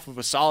came off of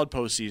a solid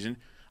postseason.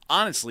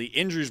 Honestly,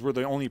 injuries were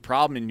the only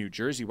problem in New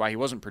Jersey, why he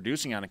wasn't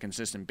producing on a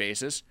consistent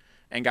basis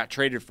and got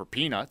traded for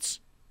peanuts.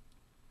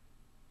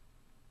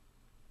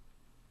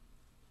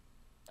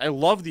 I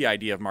love the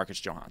idea of Marcus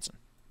Johansson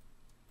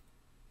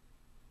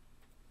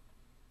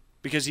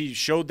because he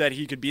showed that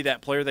he could be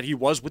that player that he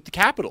was with the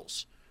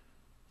Capitals.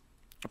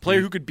 A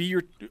player who could be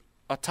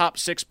a top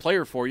 6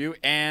 player for you,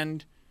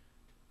 and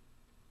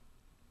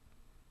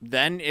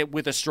then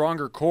with a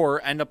stronger core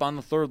end up on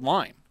the third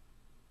line.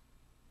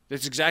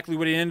 That's exactly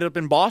what he ended up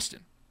in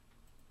Boston.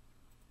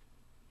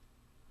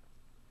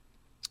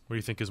 What do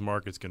you think his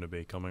market's going to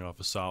be coming off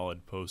a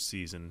solid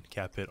postseason?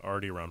 Cap hit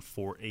already around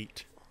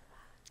 4.8.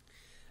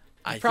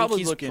 I think probably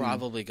he's looking-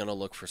 probably going to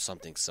look for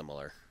something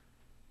similar.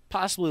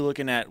 Possibly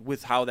looking at,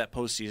 with how that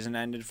postseason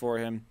ended for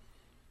him,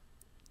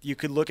 you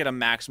could look at a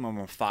maximum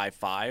of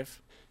 5.5.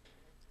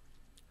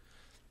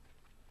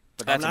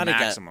 But that's a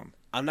maximum.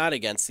 I'm not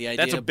against the idea.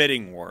 That's a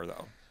bidding war,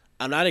 though.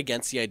 I'm not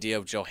against the idea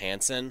of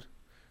Johansson,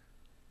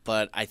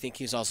 but I think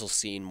he's also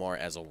seen more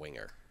as a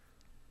winger.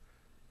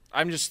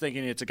 I'm just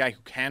thinking it's a guy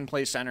who can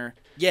play center.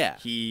 Yeah.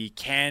 He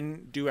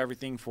can do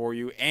everything for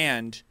you,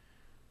 and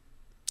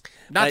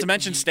not to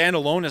mention stand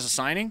alone as a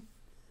signing,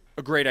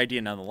 a great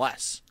idea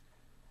nonetheless.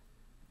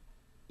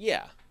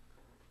 Yeah.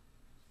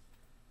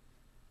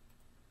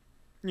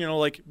 You know,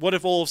 like, what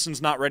if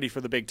Olofsson's not ready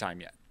for the big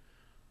time yet?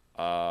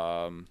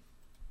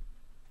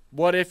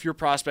 What if your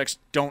prospects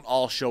don't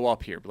all show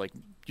up here? Like,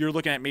 you're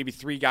looking at maybe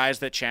 3 guys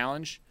that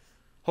challenge,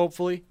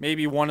 hopefully.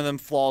 Maybe one of them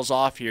falls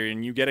off here,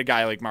 and you get a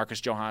guy like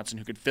Marcus Johansson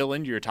who could fill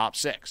into your top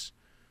 6.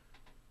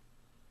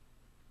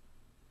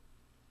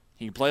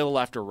 He can play the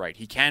left or right.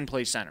 He can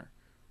play center.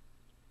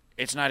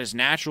 It's not his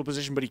natural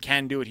position, but he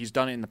can do it. He's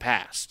done it in the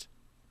past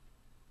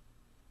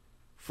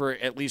for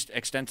at least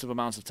extensive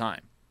amounts of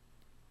time.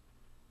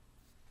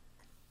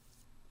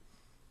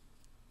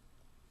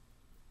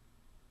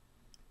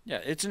 Yeah,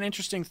 it's an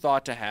interesting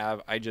thought to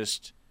have. I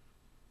just,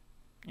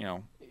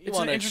 it's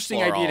an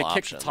interesting idea to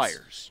kick the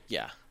tires.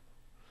 Yeah.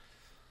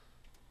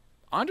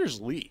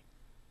 Anders Lee.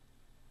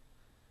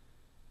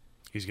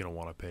 He's going to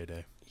want a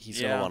payday.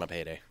 He's going to want a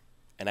payday.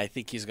 And I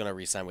think he's going to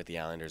re-sign with the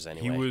Islanders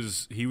anyway.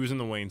 He was in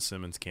the Wayne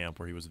Simmons camp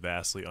where he was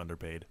vastly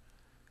underpaid.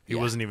 He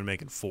wasn't even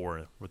making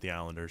 4 with the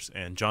Islanders.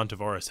 And John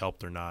Tavares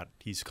helped or not.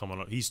 He's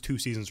 2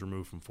 seasons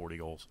removed from 40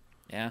 goals.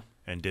 Yeah.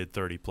 And did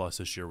 30-plus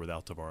this year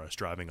without Tavares,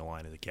 driving a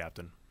line as a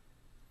captain.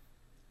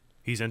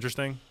 He's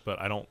interesting, but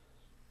I don't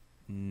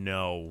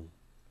know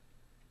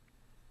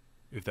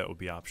if that would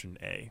be option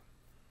A.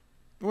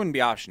 It wouldn't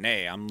be option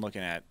A. I'm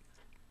looking at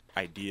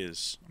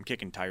ideas. I'm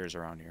kicking tires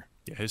around here.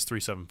 Yeah, his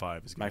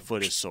 3.75 is good. My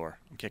foot is sore.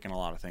 I'm kicking a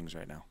lot of things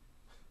right now.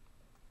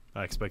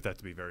 I expect that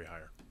to be very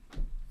higher.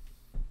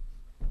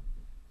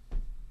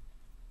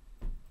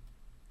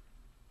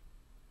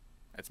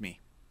 That's me.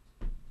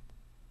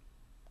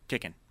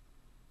 Kicking.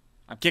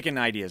 I'm kicking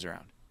ideas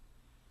around.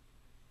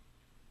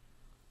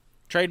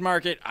 Trade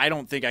market, I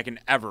don't think I can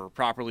ever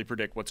properly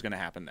predict what's going to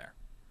happen there.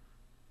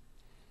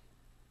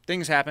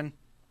 Things happen.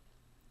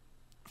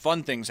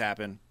 Fun things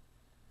happen.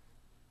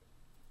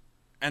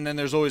 And then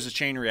there's always a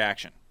chain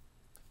reaction.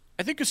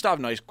 I think Gustav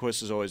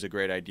Nyquist is always a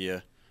great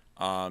idea.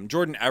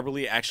 Jordan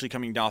Eberle actually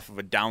coming off of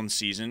a down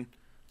season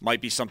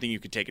might be something you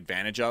could take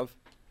advantage of.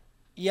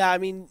 Yeah, I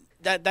mean,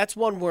 that's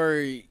one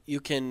where you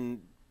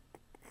can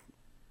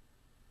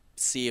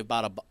see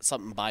about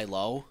something buy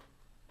low.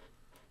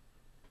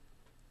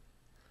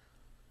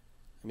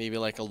 Maybe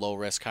like a low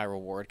risk, high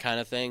reward kind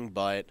of thing,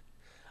 but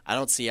I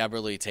don't see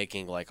Eberle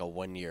taking like a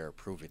 1 year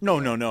prove it.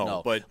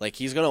 No. But like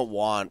he's gonna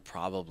want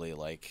probably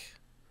like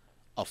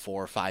a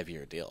 4 or 5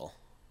 year deal.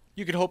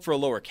 you could hope for a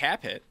lower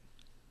cap hit.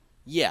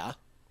 Yeah.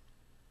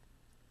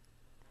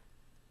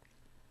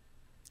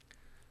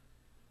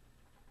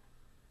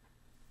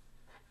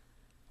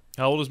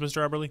 How old is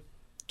Mr. Eberle?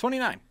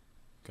 29.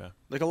 Okay.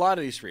 Like a lot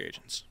of these free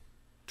agents.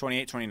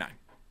 28, 29.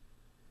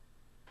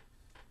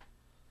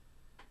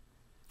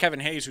 Kevin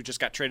Hayes, who just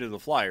got traded to the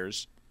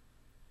Flyers,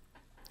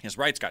 his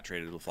rights got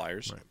traded to the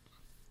Flyers. Right.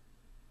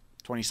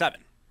 27.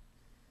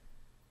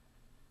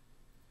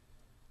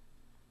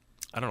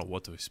 I don't know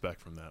what to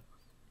expect from that.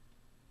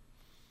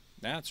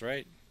 That's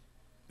right.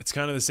 It's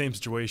kind of the same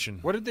situation.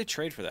 What did they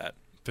trade for that?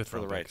 Fifth For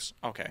the round pick. rights.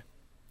 Okay.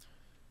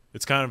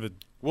 It's kind of a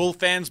Will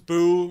fans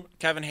boo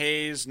Kevin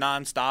Hayes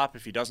nonstop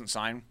if he doesn't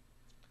sign?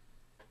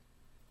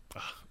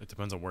 It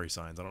depends on where he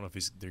signs. I don't know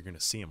if they're going to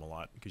see him a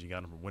lot because you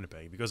got him from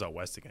Winnipeg. If he goes out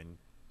west again,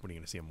 what are you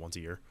going to see him once a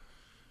year?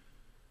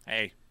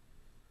 Hey,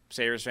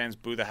 Sabres fans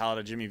boo the hell out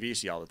of Jimmy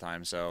Vesey all the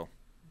time, so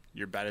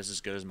your bet is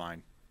as good as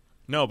mine.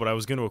 No, but I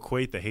was going to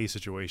equate the Hayes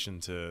situation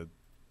to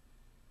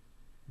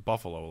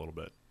Buffalo a little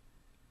bit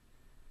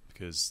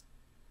because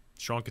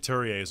Sean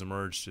Couturier has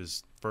emerged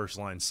as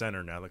first-line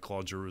center now that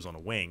Claude Giroux's on a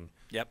wing.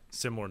 Yep.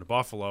 Similar to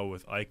Buffalo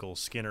with Eichel,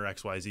 Skinner,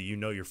 XYZ, you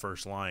know your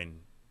first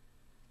line,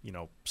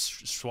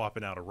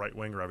 swapping out a right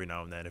winger every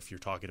now and then if you're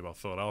talking about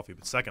Philadelphia.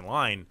 But second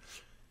line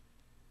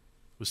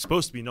was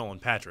supposed to be Nolan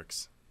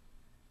Patrick's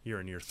here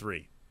in year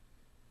 3.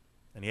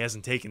 And he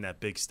hasn't taken that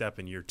big step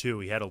in year 2.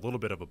 He had a little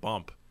bit of a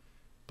bump,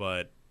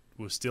 but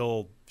was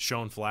still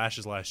shown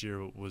flashes last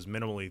year, was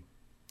minimally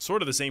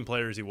sort of the same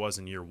player as he was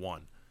in year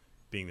 1,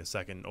 being the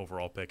second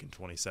overall pick in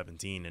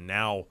 2017. And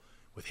now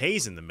with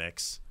Hayes in the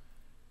mix,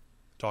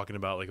 talking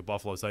about like a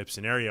Buffalo-type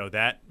scenario,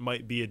 that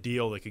might be a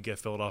deal that could get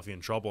Philadelphia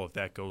in trouble if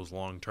that goes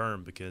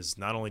long-term, because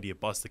not only do you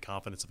bust the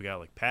confidence of a guy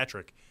like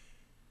Patrick,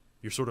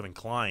 you're sort of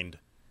inclined,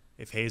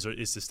 if Hayes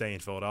is to stay in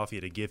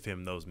Philadelphia, to give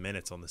him those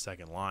minutes on the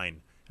second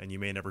line, and you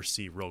may never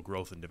see real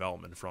growth and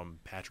development from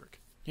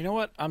Patrick. You know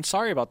what? I'm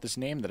sorry about this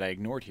name that I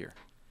ignored here.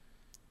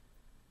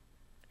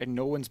 And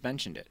no one's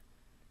mentioned it.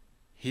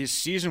 His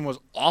season was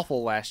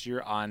awful last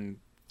year on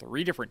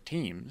 3 different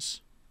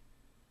teams,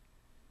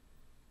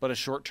 but a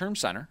short-term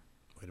center.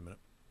 Wait a minute.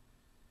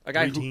 A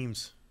guy 3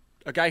 teams.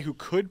 A guy who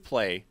could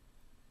play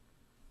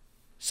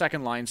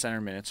second-line center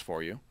minutes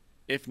for you,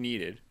 if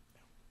needed,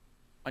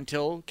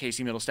 until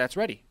Casey Middlestad's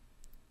ready.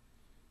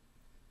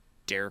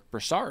 Derek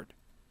Brassard.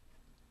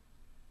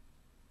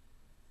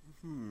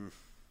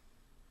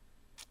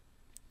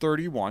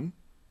 31.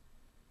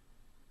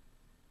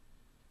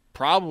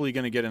 Probably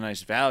going to get a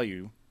nice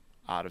value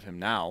out of him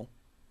now.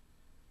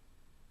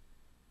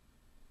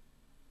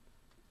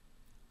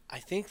 I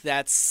think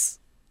that's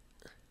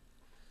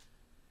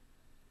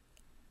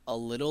a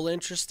little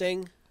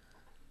interesting.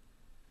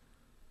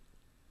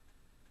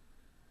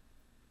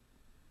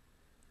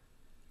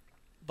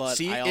 But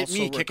See, I it also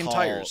me kicking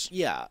recall, tires.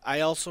 Yeah,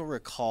 I also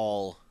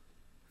recall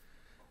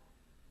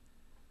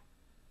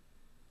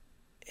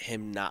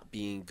him not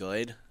being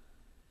good.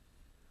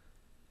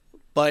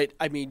 But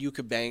I mean, you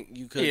could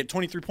He had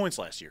 23 points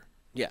last year.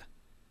 yeah.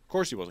 Of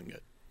course he wasn't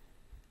good.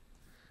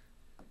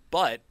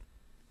 But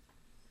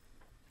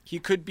he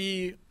could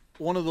be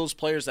one of those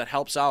players that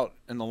helps out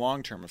in the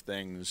long term of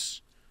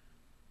things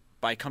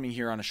by coming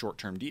here on a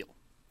short-term deal.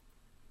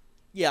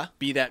 Yeah.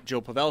 Be that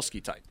Joe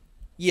Pavelski type,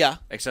 Yeah.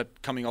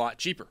 except coming a lot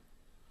cheaper.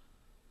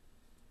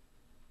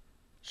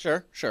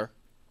 Sure.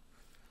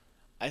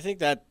 I think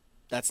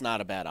that's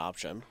not a bad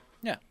option.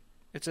 Yeah.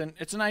 It's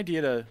an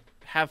idea to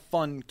have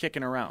fun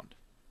kicking around.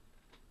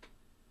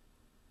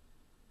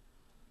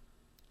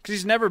 Because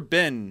he's never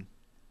been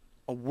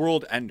a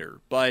world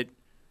ender, but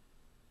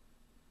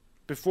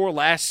before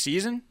last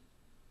season,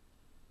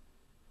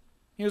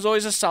 he was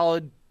always a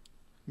solid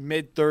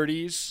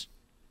mid-30s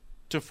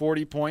to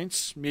 40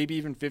 points, maybe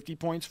even 50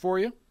 points for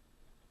you.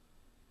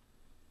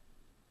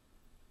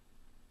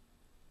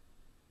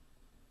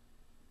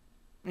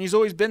 And he's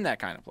always been that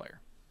kind of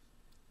player.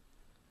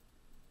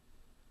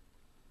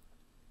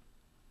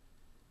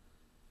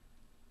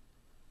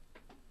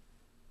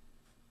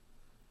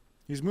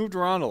 He's moved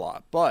around a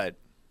lot, but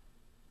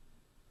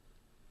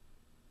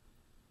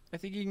I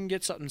think you can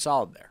get something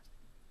solid there.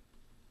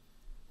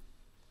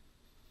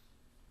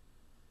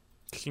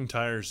 Kicking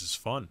tires is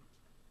fun.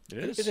 It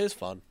is. It is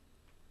fun.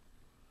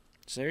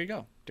 So there you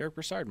go. Derek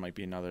Brassard might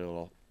be another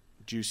little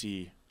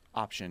juicy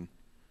option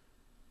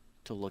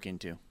to look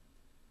into.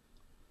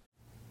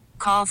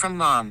 Call from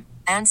mom.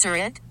 Answer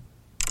it.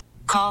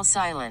 Call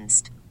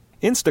silenced.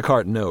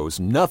 Instacart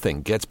knows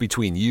nothing gets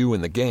between you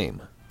and the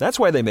game. That's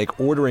why they make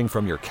ordering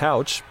from your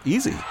couch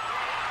easy.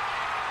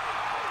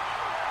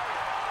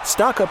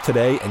 Stock up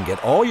today and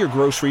get all your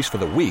groceries for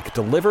the week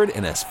delivered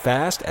in as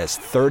fast as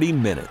 30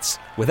 minutes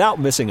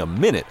without missing a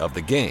minute of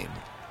the game.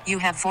 You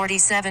have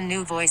 47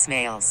 new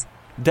voicemails.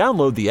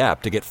 Download the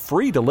app to get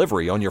free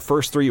delivery on your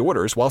first 3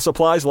 orders while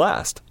supplies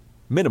last.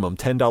 Minimum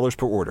 $10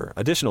 per order.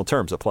 Additional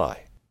terms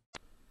apply.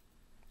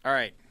 All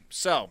right,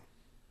 so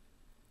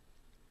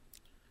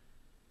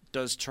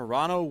does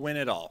Toronto win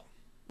it all?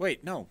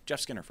 Wait, no, Jeff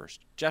Skinner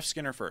first. Jeff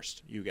Skinner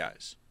first, you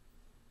guys.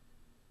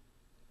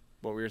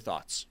 What were your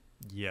thoughts?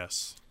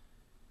 Yes.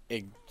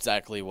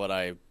 Exactly what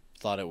I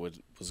thought it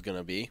was going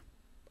to be.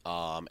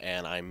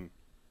 And I'm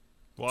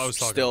Well, I was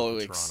talking still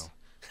about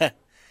Toronto.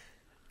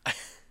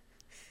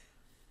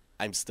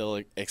 I'm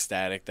still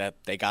ecstatic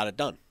that they got it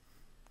done.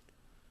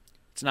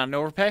 It's not an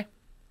overpay?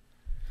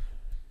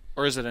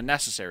 Or is it a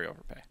necessary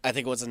overpay? I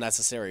think it was a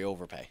necessary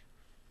overpay.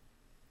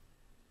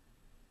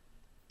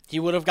 He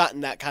would have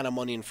gotten that kind of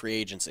money in free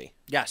agency.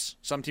 Yes,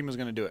 some team was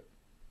going to do it.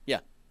 Yeah.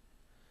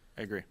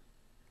 I agree.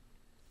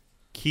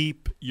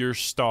 Keep your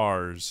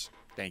stars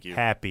Thank you.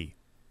 happy.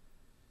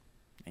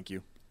 Thank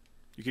you.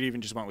 You could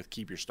even just went with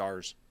keep your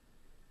stars.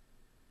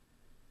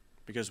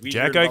 Because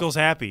Jack Eichel's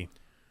happy.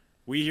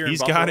 We here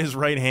He's in got Buffalo, his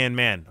right-hand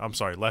man. I'm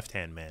sorry,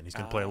 left-hand man. He's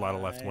going to play a lot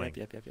of left wing.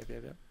 Yep.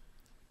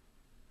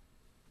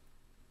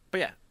 But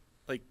yeah,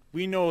 like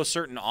we know a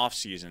certain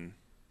offseason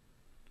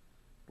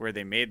where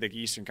they made the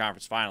Eastern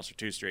Conference Finals for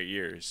 2 straight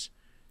years,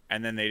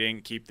 and then they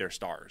didn't keep their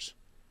stars.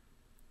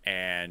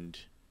 And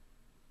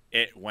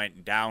it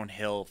went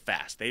downhill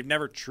fast. They've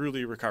never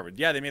truly recovered.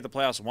 Yeah, they made the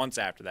playoffs once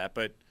after that,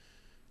 but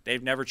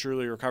they've never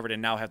truly recovered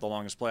and now have the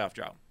longest playoff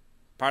drought.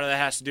 Part of that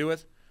has to do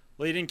with,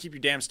 well, you didn't keep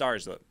your damn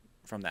stars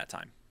from that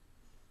time.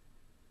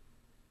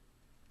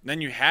 Then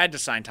you had to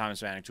sign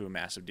Thomas Vanek to a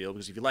massive deal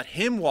because if you let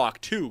him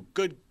walk too,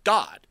 good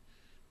God.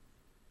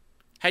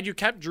 Had you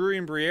kept Drury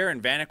and Briere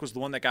and Vanek was the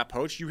one that got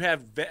poached, you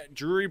have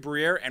Drury,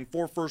 Briere, and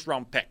 4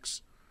 first-round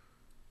picks.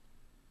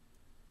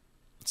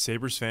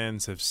 Sabres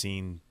fans have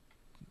seen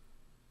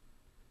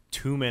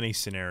too many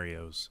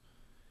scenarios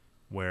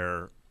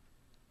where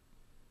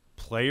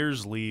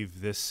players leave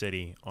this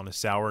city on a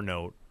sour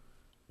note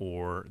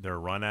or they're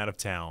run out of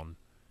town.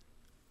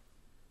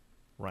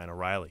 Ryan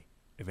O'Reilly,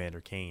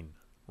 Evander Kane,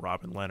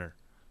 Robin Leonard.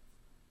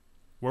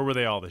 Where were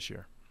they all this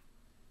year?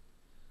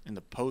 In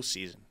the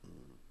postseason.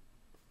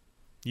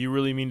 You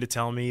really mean to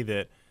tell me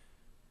that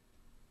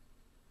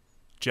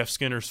Jeff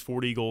Skinner's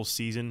 40-goal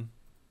season,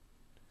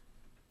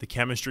 the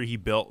chemistry he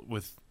built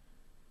with,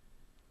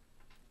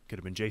 could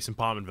have been Jason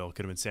Pominville,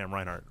 could have been Sam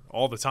Reinhart.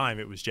 All the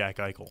time it was Jack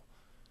Eichel.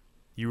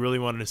 You really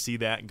wanted to see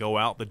that go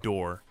out the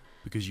door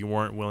because you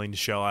weren't willing to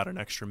shell out an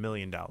extra $1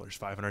 million,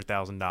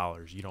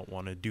 $500,000. You don't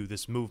want to do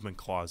this movement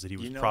clause that he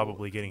was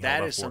probably getting held up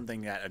for. That is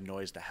something that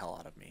annoys the hell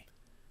out of me.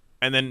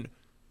 And then,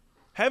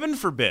 heaven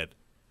forbid,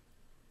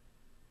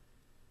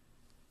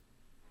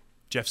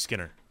 Jeff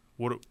Skinner,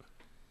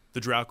 the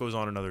drought goes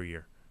on another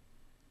year.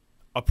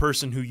 A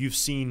person who you've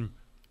seen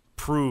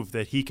prove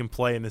that he can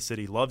play in the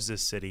city, loves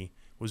this city,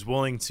 was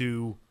willing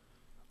to,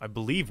 I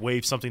believe,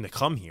 waive something to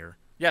come here.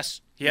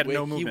 Yes, he had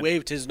no movement. He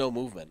waived his no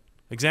movement.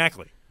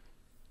 Exactly.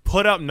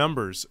 Put up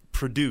numbers,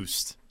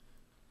 produced.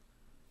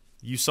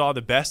 You saw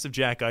the best of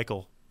Jack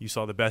Eichel. You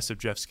saw the best of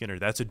Jeff Skinner.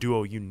 That's a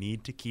duo you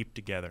need to keep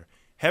together.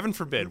 Heaven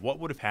forbid, what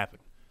would have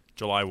happened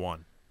July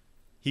 1?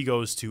 He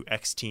goes to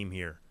X team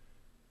here,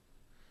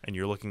 and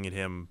you're looking at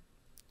him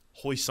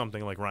hoist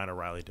something like Ryan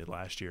O'Reilly did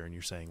last year, and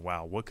you're saying,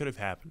 wow, what could have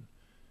happened?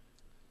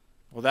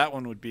 Well, that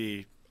one would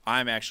be,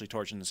 I'm actually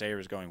torching the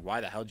Sabres going,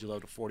 why the hell did you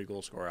let a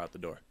 40-goal scorer out the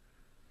door?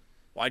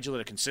 Why'd you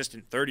let a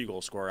consistent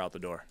 30-goal scorer out the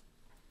door?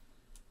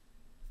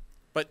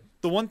 But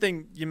the one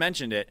thing, you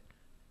mentioned it,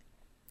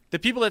 the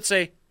people that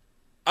say,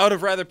 I would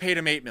have rather paid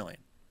him $8 million.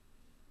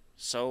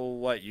 So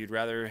what, you'd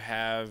rather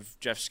have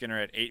Jeff Skinner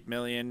at $8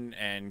 million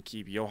and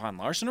keep Johan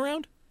Larsson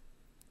around?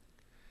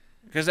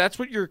 Because that's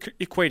what you're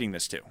equating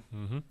this to.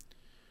 Mm-hmm.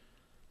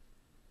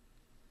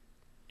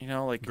 You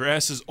know, like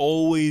grass is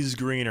always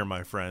greener,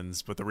 my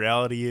friends, but the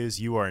reality is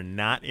you are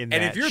not in that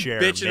chair. And if you're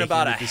bitching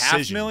about a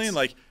 $500,000,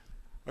 like,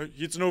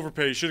 it's an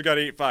overpay, you should have got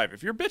 8.5.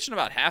 If you're bitching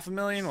about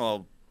 $500,000,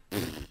 well,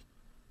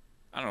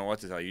 I don't know what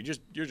to tell you.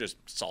 You're just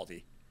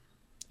salty.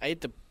 I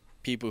hate the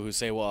people who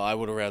say, well, I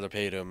would have rather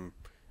paid him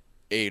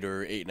 8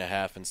 or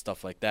 8.5 and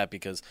stuff like that,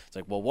 because it's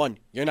like, well, 1,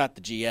 you're not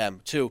the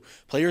GM. 2,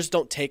 players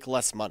don't take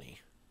less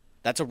money.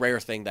 That's a rare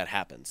thing that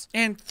happens.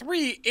 And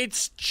 3,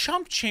 it's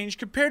chump change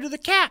compared to the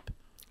cap.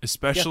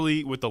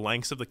 Especially with the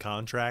lengths of the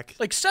contract.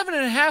 Like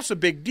 7.5's a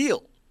big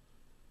deal.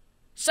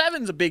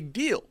 7's a big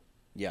deal.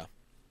 Yeah.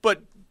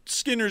 But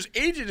Skinner's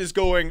agent is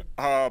going,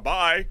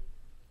 bye.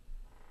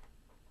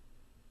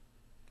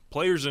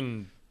 Players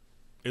in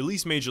at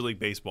least Major League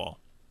Baseball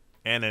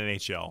and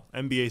NHL.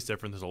 NBA is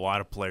different. There's a lot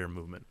of player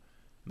movement.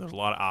 There's a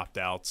lot of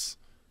opt-outs.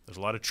 There's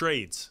a lot of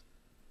trades.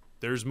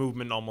 There's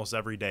movement almost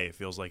every day, it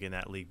feels like, in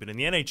that league. But in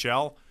the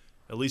NHL,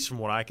 at least from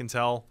what I can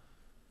tell,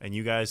 and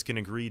you guys can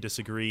agree,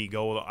 disagree,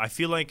 I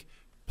feel like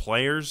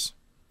players,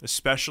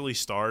 especially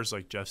stars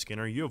like Jeff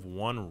Skinner, you have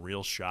one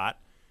real shot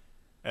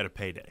at a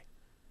payday.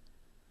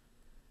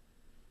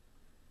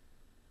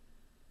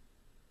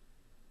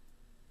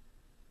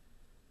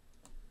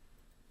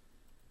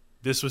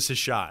 This was his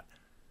shot.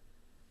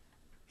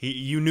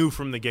 You knew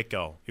from the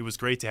get-go. It was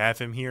great to have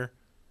him here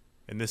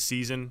in this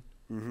season.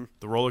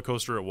 The roller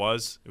coaster it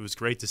was. It was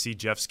great to see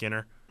Jeff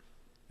Skinner,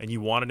 and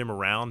you wanted him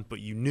around, but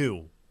you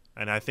knew,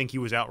 and I think he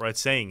was outright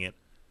saying it,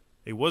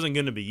 it wasn't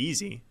going to be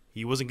easy.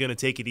 He wasn't going to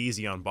take it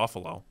easy on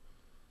Buffalo.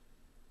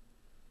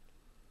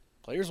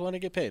 Players want to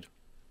get paid.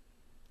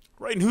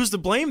 Right, and who's to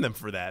blame them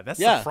for that? That's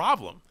Yeah. the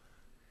problem.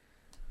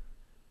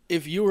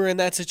 If you were in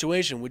that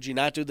situation, would you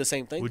not do the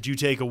same thing? Would you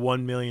take a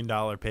 $1 million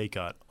pay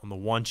cut on the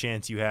one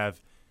chance you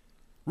have,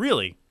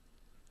 really,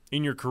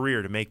 in your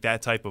career to make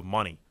that type of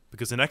money?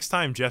 Because the next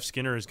time Jeff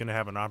Skinner is going to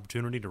have an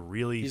opportunity to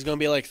really... He's going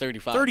to be like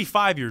 35.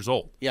 35 years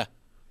old. Yeah.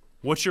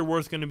 What's your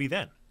worth going to be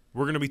then?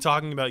 We're going to be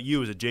talking about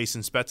you as a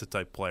Jason Spezza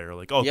type player.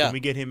 Like, oh, Yeah. can we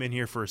get him in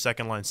here for a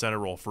second-line center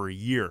role for a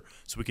year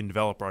so we can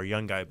develop our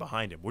young guy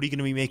behind him? What are you going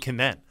to be making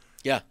then?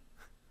 Yeah.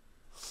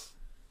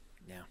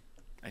 Yeah.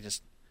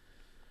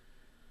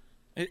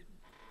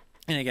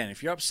 And again,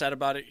 if you're upset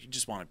about it, you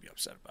just want to be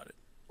upset about it.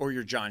 Or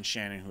you're John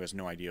Shannon, who has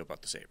no idea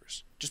about the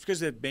Sabres. Just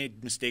because they've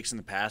made mistakes in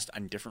the past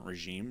on different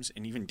regimes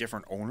and even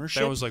different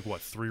ownership. That was like,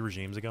 what, 3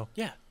 regimes ago?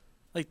 Yeah.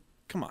 Like,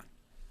 come on.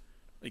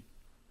 Like,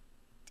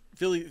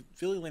 Philly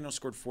Leno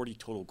scored 40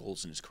 total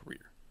goals in his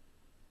career.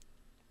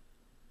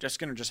 Jeff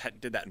Skinner just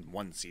did that in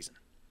one season.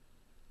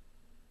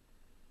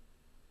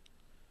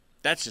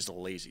 That's just a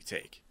lazy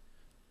take.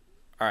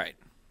 All right.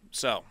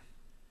 So,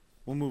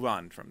 we'll move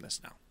on from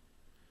this now.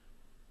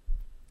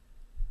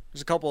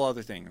 There's a couple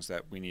other things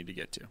that we need to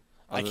get to.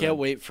 I can't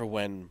wait for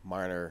when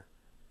Marner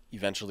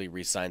eventually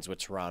re-signs with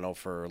Toronto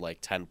for like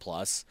 10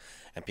 plus,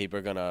 and people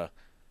are gonna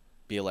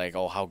be like,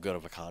 "Oh, how good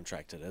of a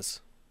contract it is."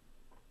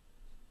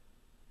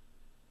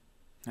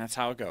 That's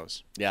how it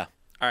goes. Yeah.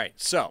 All right,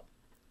 so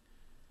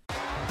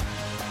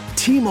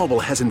T-Mobile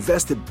has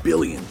invested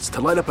billions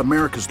to light up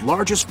America's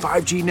largest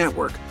 5G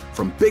network,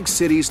 from big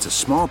cities to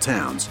small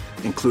towns,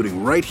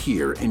 including right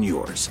here in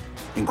yours.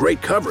 And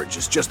great coverage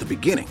is just the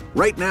beginning.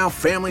 Right now,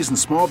 families and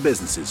small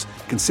businesses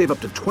can save up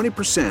to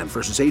 20%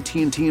 versus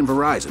AT&T and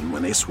Verizon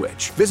when they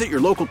switch. Visit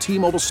your local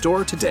T-Mobile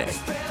store today.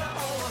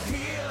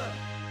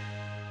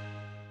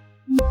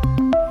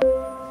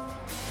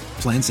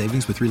 Plan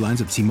savings with 3 lines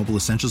of T-Mobile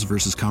Essentials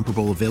versus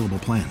comparable available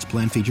plans.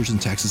 Plan features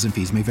and taxes and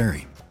fees may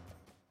vary.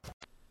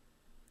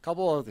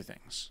 couple other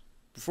things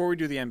before we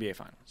do the NBA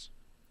Finals.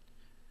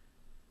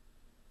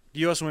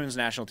 The U.S. women's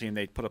national team,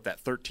 they put up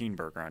that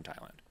 13-burger on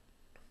Thailand.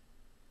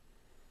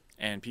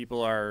 And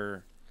people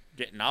are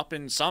getting up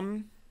in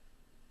some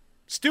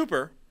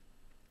stupor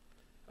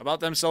about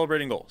them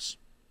celebrating goals.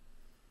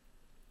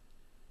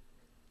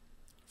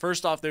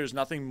 First off, there's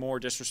nothing more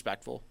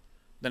disrespectful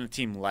than a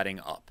team letting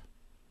up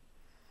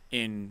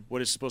in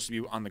what is supposed to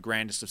be on the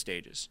grandest of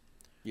stages.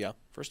 Yeah.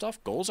 First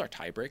off, goals are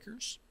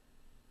tiebreakers.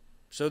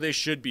 So they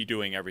should be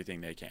doing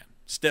everything they can.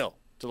 Still,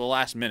 to the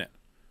last minute.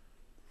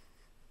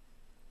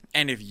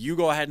 And if you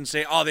go ahead and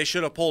say, oh, they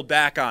should have pulled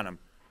back on them,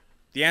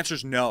 the answer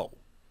is no.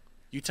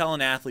 You tell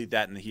an athlete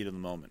that in the heat of the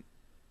moment.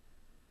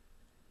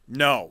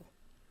 No.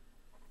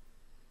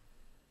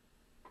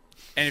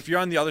 And if you're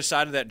on the other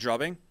side of that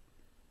drubbing,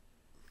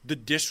 the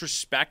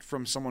disrespect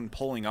from someone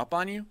pulling up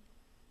on you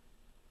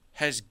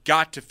has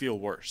got to feel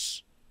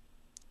worse.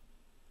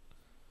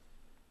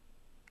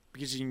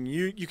 Because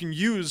you can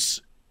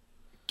use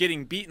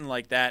getting beaten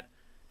like that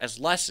as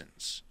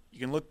lessons. You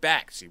can look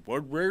back, see,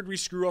 where did we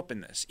screw up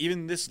in this?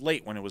 Even this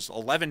late when it was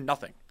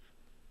 11-0.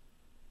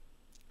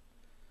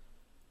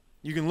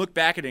 You can look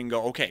back at it and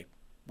go, okay,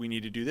 we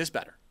need to do this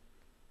better.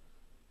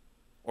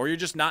 Or you're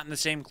just not in the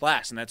same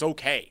class, and that's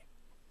okay.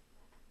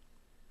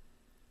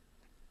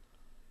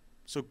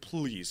 So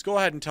please, go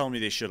ahead and tell me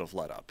they should have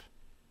let up.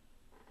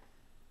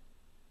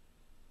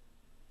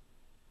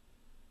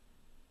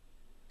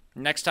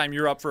 Next time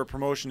you're up for a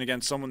promotion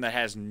against someone that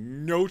has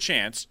no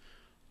chance,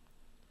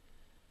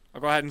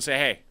 I'll go ahead and say,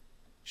 hey,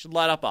 you should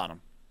let up on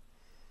them.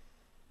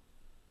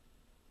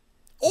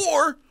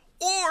 Or,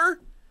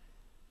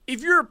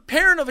 if you're a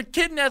parent of a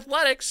kid in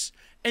athletics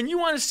and you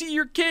want to see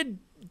your kid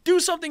do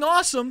something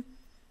awesome,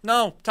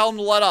 no, tell them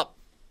to let up.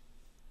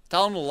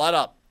 Tell them to let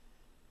up.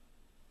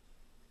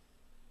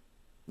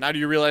 Now do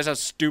you realize how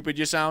stupid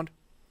you sound?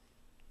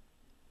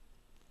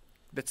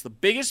 That's the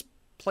biggest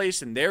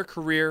place in their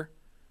career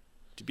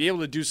to be able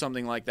to do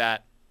something like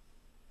that.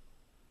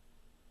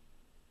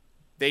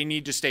 They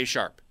need to stay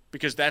sharp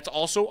because that's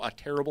also a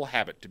terrible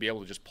habit to be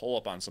able to just pull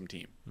up on some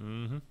team.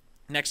 Mm-hmm.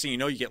 Next thing you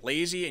know, you get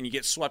lazy and you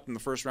get swept in the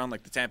first round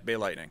like the Tampa Bay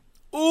Lightning.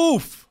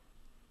 Oof!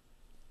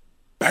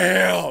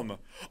 Bam!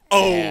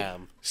 Oh,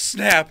 Bam.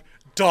 snap,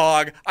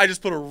 dog. I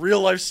just put a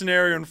real-life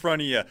scenario in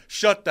front of you.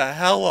 Shut the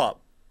hell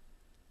up.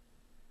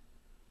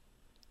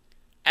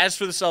 As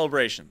for the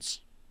celebrations,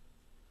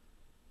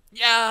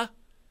 yeah,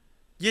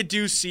 you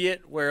do see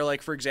it where,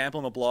 like, for example,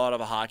 in the blowout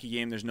of a hockey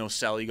game, there's no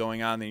celly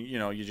going on.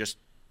 You just...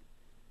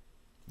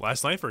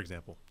 Last night, for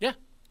example. Yeah.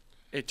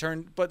 It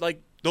turned, but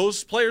like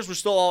those players were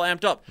still all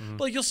amped up.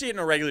 But like you'll see it in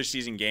a regular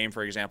season game,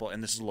 for example,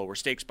 and this is lower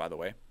stakes, by the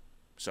way.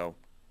 So,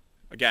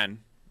 again,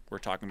 we're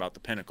talking about the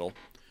pinnacle.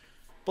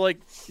 But like,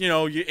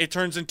 it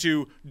turns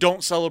into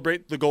don't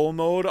celebrate the goal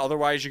mode,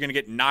 otherwise you're going to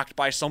get knocked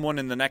by someone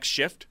in the next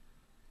shift.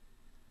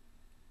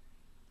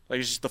 Like,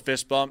 it's just the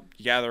fist bump.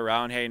 You gather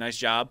around. Hey, nice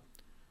job.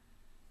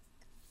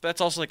 But that's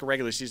also like a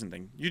regular season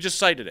thing. You just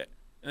cited it.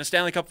 In the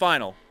Stanley Cup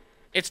final,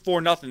 it's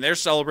 4-0. They're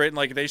celebrating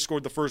like they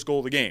scored the first goal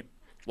of the game.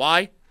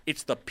 Why?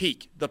 It's the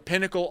peak, the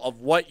pinnacle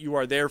of what you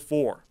are there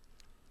for.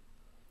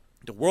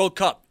 The World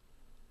Cup,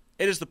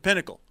 it is the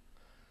pinnacle.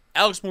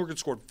 Alex Morgan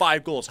scored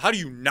 5 goals. How do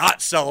you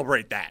not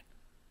celebrate that?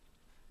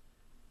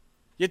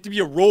 You have to be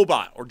a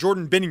robot or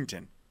Jordan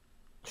Binnington.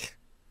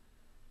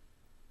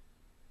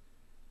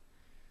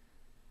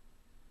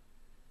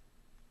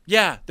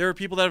 Yeah, there are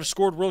people that have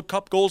scored World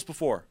Cup goals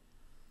before.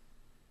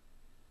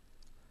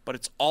 But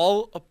it's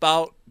all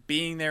about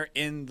being there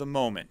in the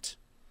moment.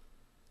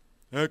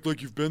 Act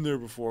like you've been there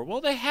before. Well,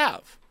 they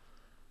have.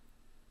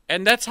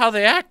 And that's how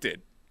they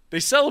acted. They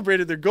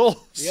celebrated their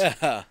goals.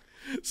 Yeah.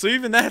 So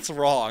even that's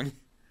wrong.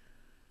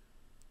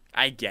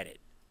 I get it.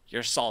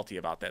 You're salty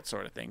about that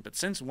sort of thing. But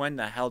since when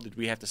the hell did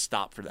we have to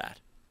stop for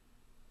that?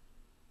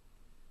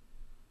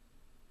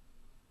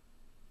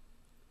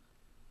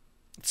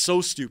 It's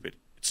so stupid.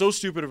 It's so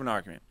stupid of an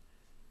argument.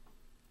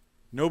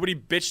 Nobody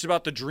bitched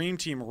about the Dream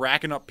Team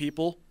racking up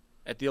people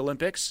at the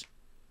Olympics.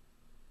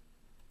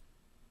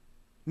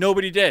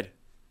 Nobody did. It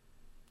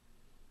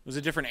was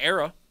a different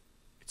era,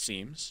 it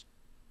seems.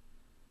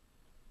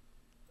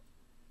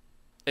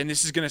 And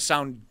this is going to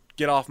sound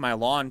get off my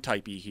lawn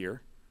typey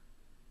here.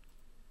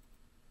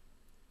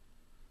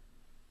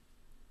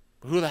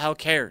 But who the hell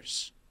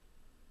cares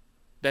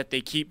that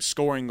they keep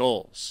scoring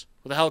goals?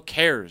 Who the hell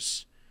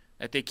cares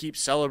that they keep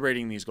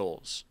celebrating these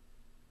goals?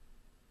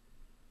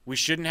 We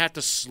shouldn't have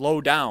to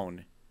slow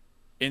down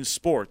in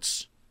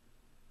sports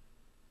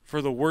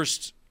for the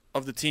worst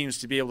of the teams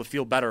to be able to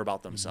feel better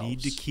about themselves. Need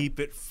to keep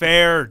it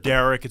fair,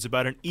 Derek. It's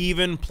about an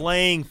even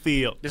playing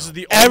field. This is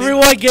the only,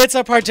 Everyone gets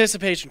a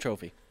participation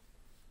trophy.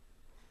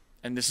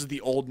 and this is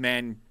the old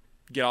man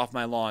get off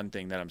my lawn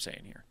thing that I'm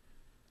saying here.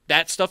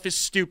 That stuff is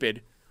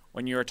stupid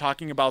when you are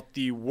talking about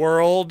the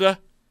World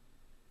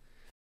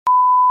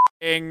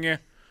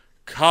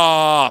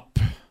Cup.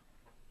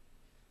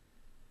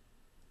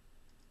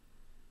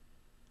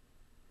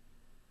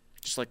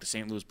 Just like the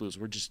St. Louis Blues,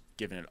 we're just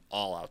giving it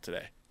all out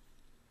today.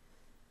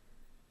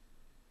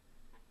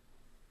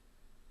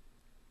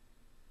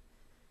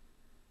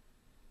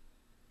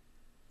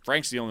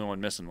 Frank's the only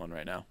one missing one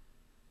right now.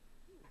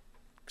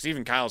 Because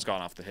even Kyle's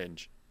gone off the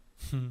hinge.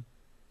 He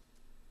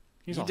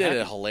all did it happy.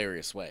 a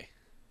hilarious way.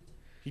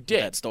 He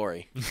did. That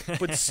story.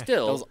 But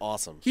still, That was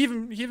awesome. he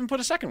even put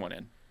a second one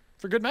in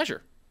for good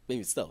measure.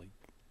 Maybe still,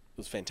 it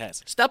was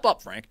fantastic. Step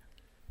up, Frank.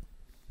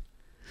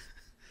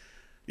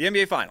 The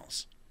NBA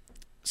Finals.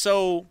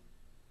 So,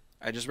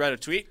 I just read a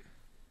tweet.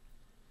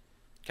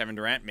 Kevin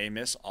Durant may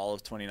miss all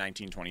of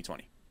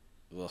 2019-2020.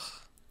 Ugh.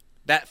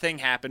 That thing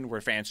happened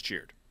where fans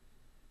cheered.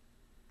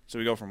 So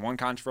we go from one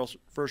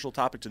controversial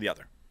topic to the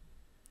other.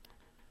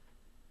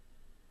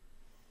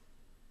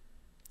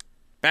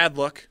 Bad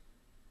look,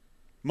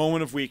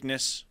 moment of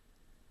weakness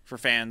for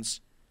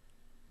fans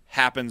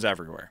happens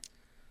everywhere.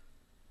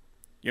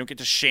 You don't get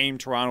to shame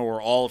Toronto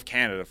or all of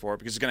Canada for it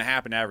because it's going to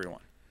happen to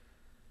everyone.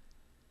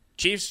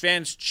 Chiefs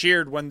fans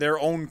cheered when their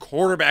own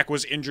quarterback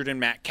was injured in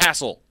Matt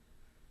Castle.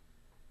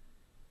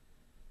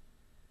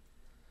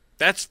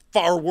 That's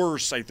far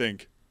worse, I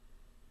think.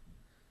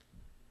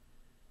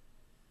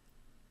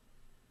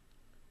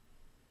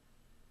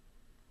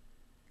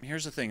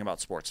 Here's the thing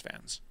about sports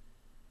fans.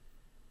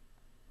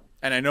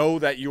 And I know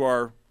that you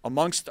are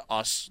amongst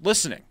us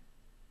listening.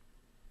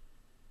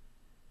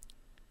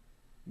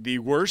 The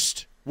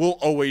worst will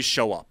always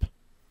show up.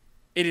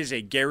 It is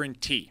a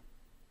guarantee.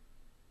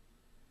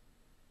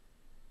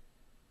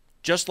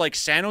 Just like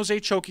San Jose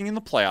choking in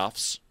the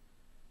playoffs,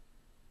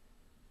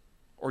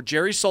 or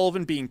Jerry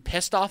Sullivan being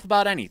pissed off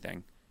about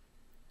anything,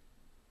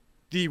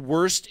 the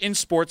worst in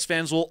sports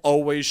fans will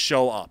always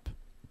show up.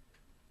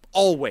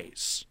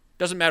 Always.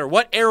 Doesn't matter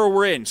what era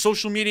we're in,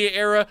 social media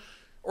era,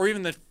 or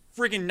even the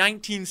friggin'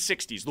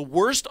 1960s. The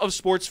worst of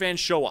sports fans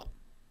show up.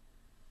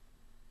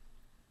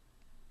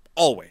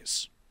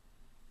 Always.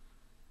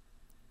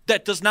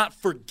 That does not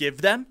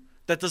forgive them.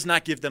 That does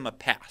not give them a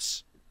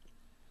pass.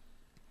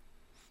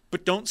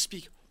 But don't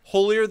speak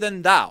holier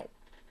than thou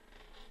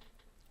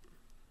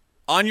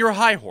on your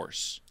high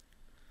horse,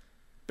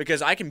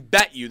 because I can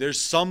bet you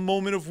there's some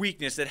moment of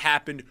weakness that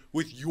happened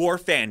with your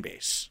fan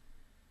base.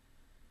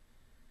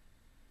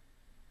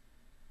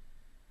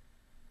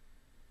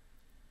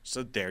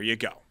 So there you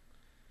go.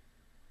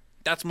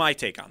 That's my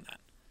take on that.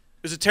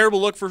 It was a terrible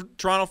look for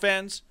Toronto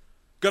fans.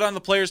 Good on the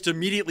players to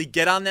immediately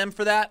get on them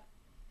for that.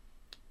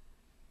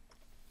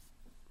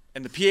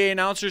 And the PA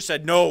announcer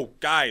said, no,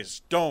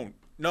 guys, don't.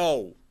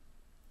 No.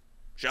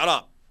 Shut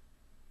up.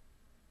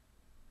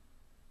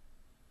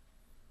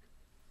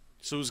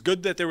 So it was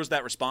good that there was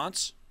that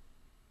response.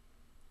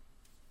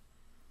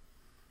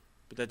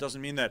 But that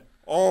doesn't mean that,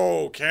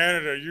 oh,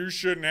 Canada, you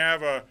shouldn't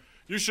have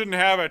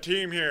a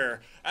team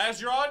here.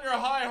 As you're on your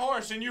high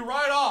horse and you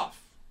ride off.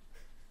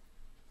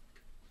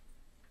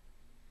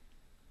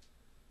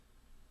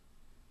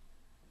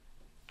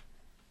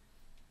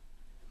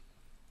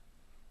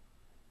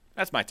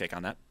 That's my take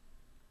on that.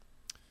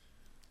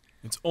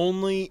 It's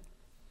only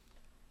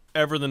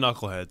ever the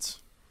knuckleheads.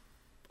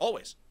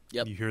 Always.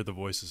 Yep. You hear the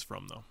voices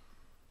from, though.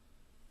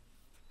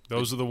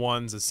 Those are the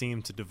ones that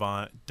seem to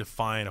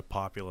define a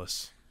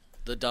populace.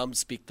 The dumb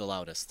speak the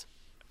loudest.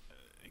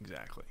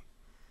 Exactly.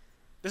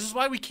 This is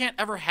why we can't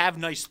ever have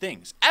nice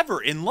things,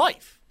 ever in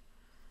life.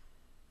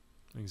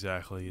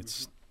 Exactly.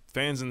 It's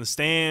fans in the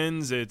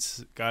stands.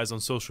 It's guys on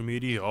social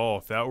media. Oh,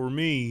 if that were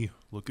me,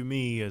 look at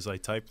me as I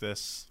type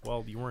this.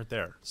 Well, you weren't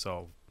there,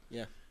 so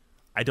Yeah.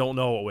 I don't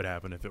know what would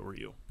happen if it were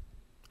you.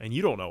 And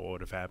you don't know what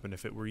would have happened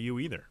if it were you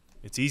either.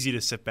 It's easy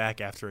to sit back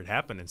after it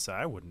happened and say,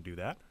 I wouldn't do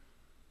that.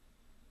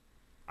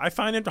 I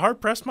find it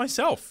hard-pressed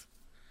myself.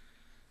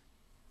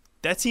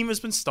 That team has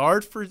been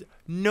starred for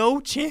no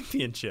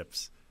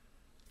championships.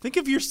 Think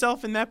of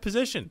yourself in that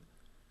position.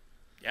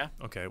 Yeah.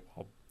 Okay,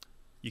 well,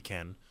 you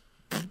can.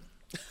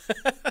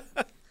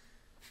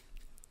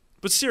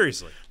 But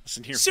seriously.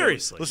 Listen here,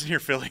 seriously. Philly. Listen here,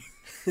 Philly.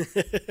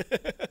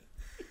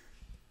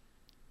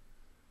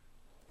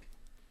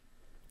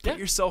 Put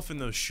yourself in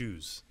those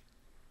shoes.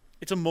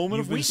 It's a moment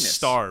You've of been weakness.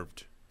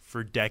 starved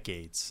for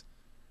decades.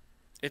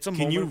 It's a Can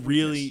moment you of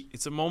really? weakness.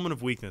 It's a moment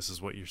of weakness,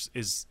 is what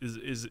is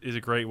a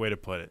great way to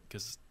put it.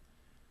 Because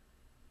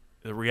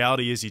the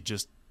reality is, you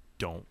just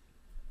don't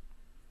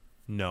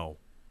know.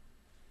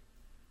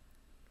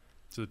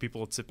 So the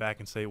people that sit back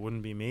and say it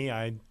wouldn't be me,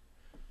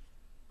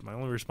 my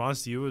only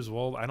response to you is,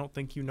 well, I don't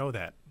think you know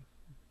that.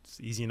 It's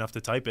easy enough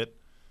to type it,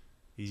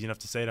 easy enough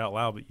to say it out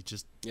loud, but you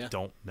just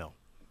don't know.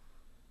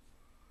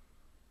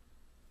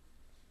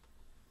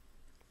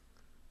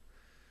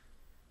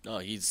 No,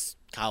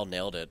 Kyle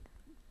nailed it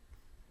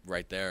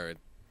right there.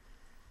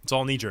 It's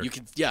all knee jerk.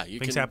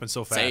 Things happen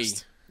so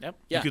fast. Yep.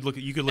 Yeah. You could look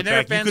And there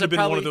are back. You fans could have that been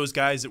one probably- of those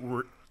guys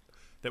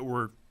that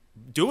were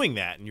doing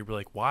that, and you'd be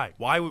like, why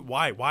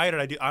did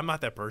I do? I'm not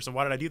that person.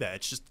 Why did I do that?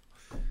 It's just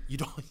you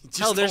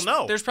don't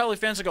know. There's probably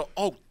fans that go,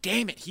 "Oh,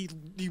 damn it, he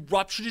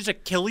ruptured his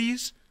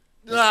Achilles.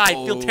 I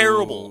feel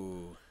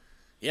terrible."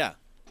 Yeah.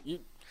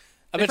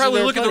 They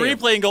probably look at the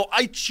replay and go,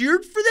 "I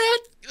cheered for that.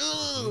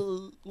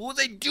 Ugh, what was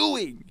I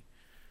doing?"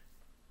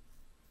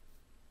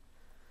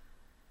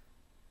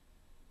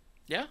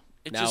 Yeah,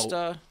 it Now-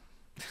 just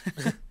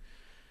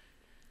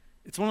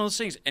it's one of those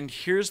things. And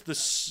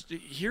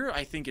here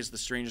I think is the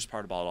strangest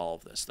part about all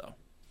of this, though.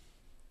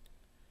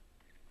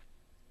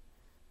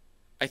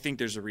 I think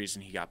there's a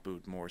reason he got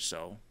booed more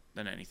so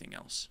than anything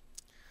else.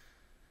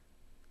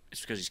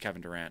 It's because he's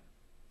Kevin Durant.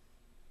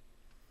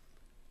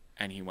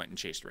 And he went and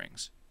chased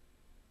rings.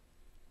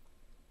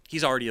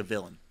 He's already a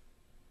villain.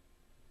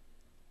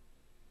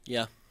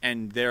 Yeah.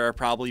 And there are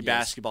probably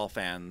basketball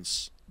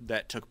fans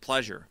that took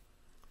pleasure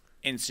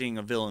in seeing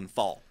a villain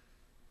fall.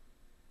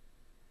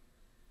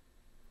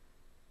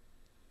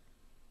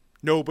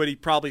 Nobody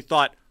probably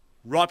thought,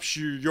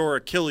 rupture your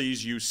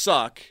Achilles, you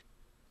suck.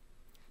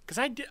 Because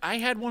I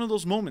had one of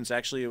those moments,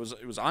 actually. It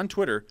was on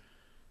Twitter.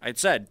 I had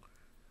said,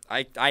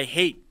 I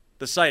hate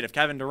the sight of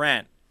Kevin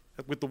Durant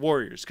with the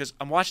Warriors. Because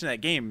I'm watching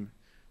that game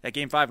 5,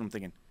 and I'm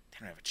thinking, they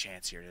don't have a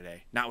chance here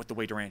today. Not with the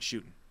way Durant's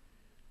shooting.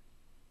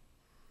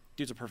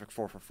 Dude's a perfect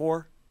 4 for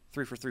 4,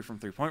 3 for 3 from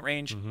three-point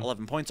range,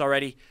 11 points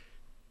already.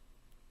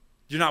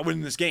 You're not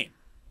winning this game.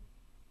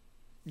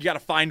 You got to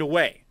find a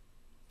way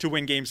to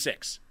win Game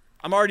 6.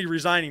 I'm already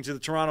resigning to the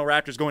Toronto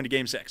Raptors going to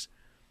Game 6.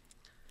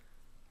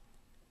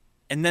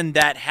 And then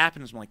that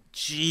happens. I'm like,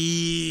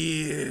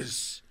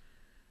 jeez.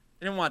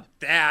 I didn't want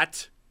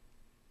that.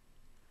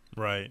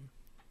 Right.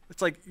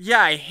 It's like,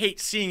 yeah, I hate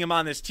seeing them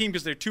on this team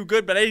because they're too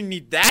good, but I didn't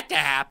need that to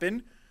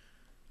happen.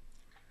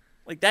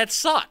 Like, that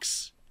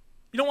sucks.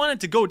 You don't want it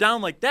to go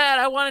down like that.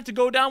 I want it to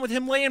go down with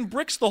him laying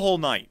bricks the whole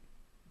night.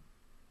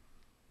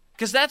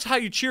 Because that's how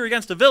you cheer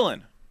against a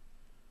villain.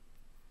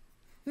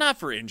 Not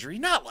for injury.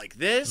 Not like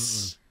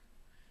this.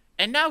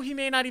 And now he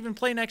may not even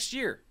play next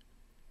year.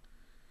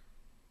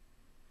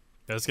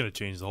 That's going to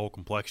change the whole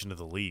complexion of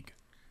the league.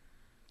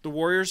 The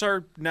Warriors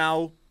are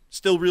now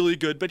still really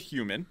good, but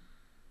human.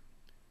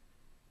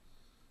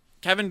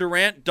 Kevin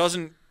Durant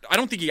I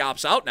don't think he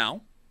opts out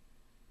now.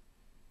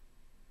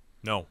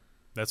 No.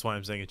 That's why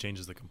I'm saying it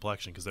changes the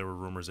complexion, because there were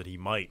rumors that he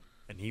might.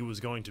 And he was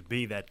going to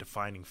be that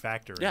defining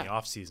factor in the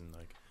offseason.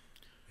 Like,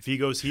 if he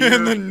goes here.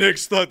 And the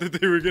Knicks thought that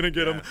they were going to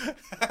get him.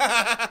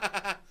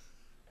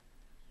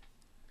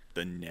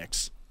 The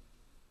Knicks.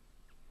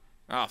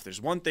 Oh, if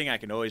there's one thing I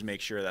can always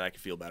make sure that I can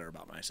feel better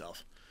about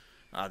myself.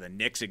 The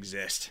Knicks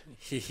exist.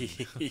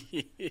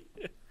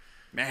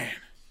 Man.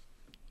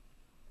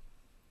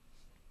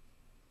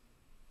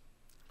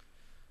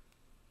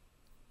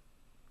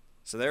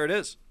 So there it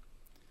is.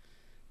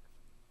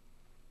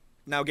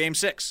 Now Game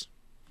 6.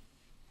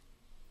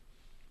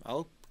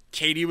 Well,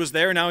 KD was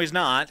there, now he's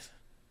not.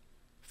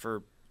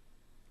 For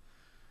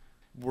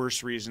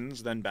worse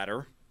reasons than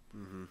better.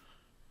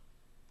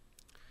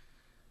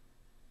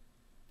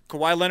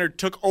 Kawhi Leonard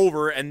took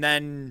over and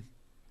then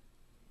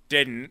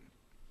didn't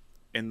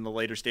in the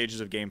later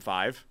stages of Game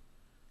 5.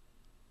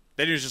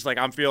 Then he was just like,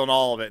 I'm feeling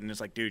all of it. And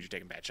it's like, dude, you're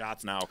taking bad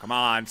shots now. Come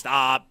on,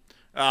 stop.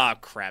 Oh,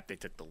 crap, they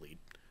took the lead.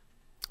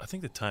 I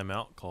think the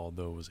timeout call,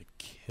 though, was a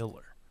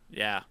killer.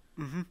 Yeah.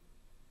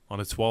 on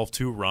a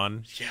 12-2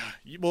 run.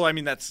 Yeah. Well, I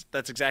mean, that's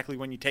exactly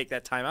when you take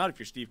that time out if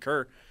you're Steve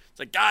Kerr. It's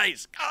like,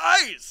 guys,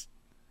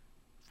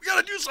 we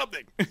got to do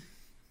something.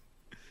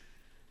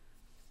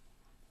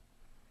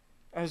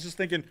 I was just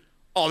thinking,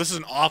 this is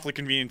an awfully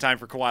convenient time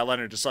for Kawhi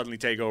Leonard to suddenly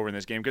take over in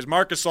this game because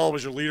Marc Gasol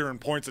was your leader in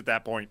points at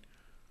that point.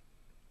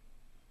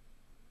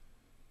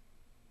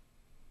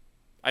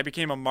 I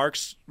became a Marc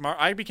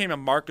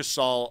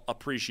Gasol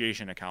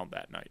appreciation account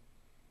that night.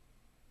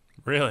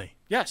 Really?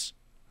 Yes.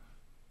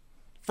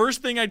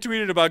 First thing I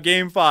tweeted about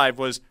Game 5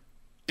 was,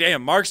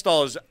 damn, Marc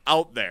Stahl is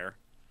out there.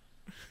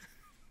 You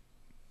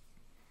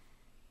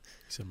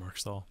said Marc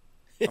Stahl?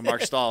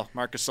 Marc Stahl.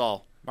 Marc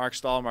Gasol. Marc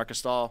Stahl. Marc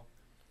Gasol.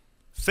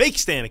 Fake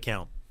Stan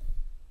account.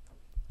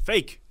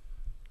 Fake.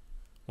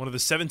 One of the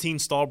 17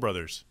 Stahl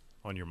brothers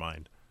on your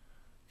mind.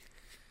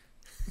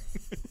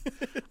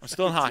 I'm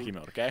still in hockey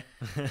mode, okay?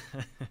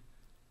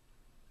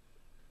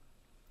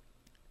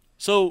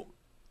 So,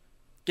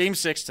 Game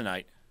 6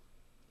 tonight.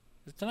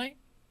 Is it tonight?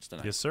 It's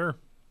tonight. Yes, sir.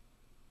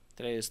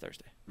 Today is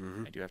Thursday.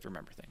 I do have to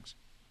remember things.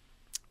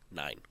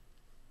 9.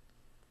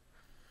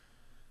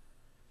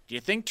 Do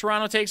you think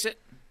Toronto takes it?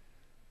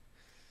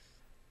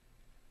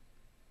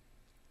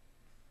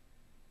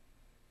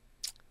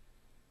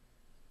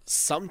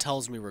 Something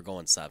tells me we're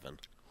going 7.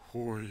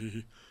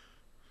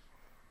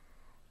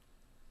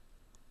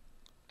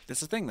 That's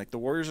the thing. Like, the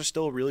Warriors are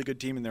still a really good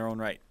team in their own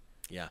right.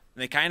 Yeah.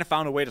 And they kind of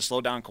found a way to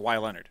slow down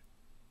Kawhi Leonard.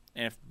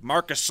 And if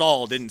Marc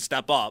Gasol didn't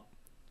step up,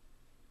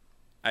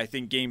 I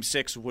think Game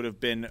 5 would have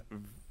been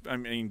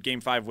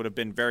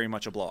very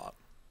much a blowout.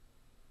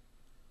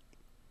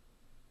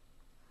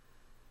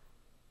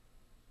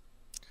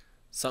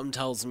 Something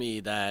tells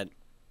me that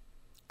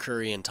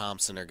Curry and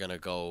Thompson are going to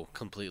go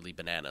completely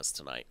bananas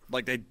tonight.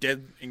 Like they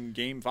did in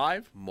Game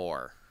 5?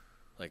 More.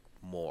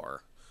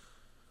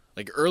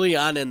 Like early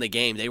on in the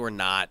game, they were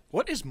not.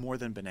 What is more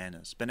than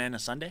bananas? Banana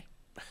Sunday?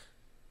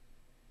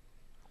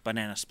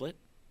 Banana split?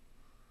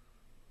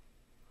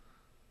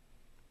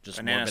 Just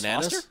Banana more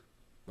bananas? Foster?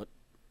 What?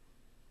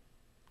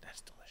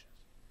 That's delicious.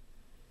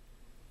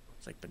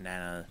 It's like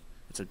banana.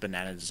 It's a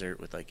banana dessert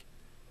with like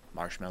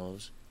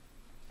marshmallows.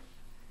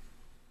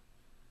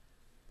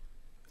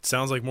 It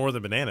sounds like more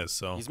than bananas,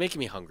 so He's making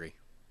me hungry.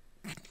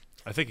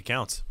 I think it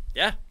counts.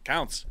 Yeah,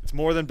 counts. It's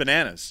more than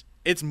bananas.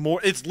 It's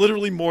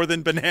literally more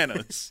than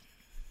bananas.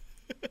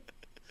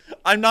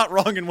 I'm not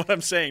wrong in what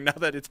I'm saying now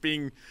that it's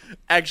being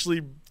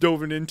actually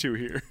dove into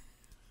here.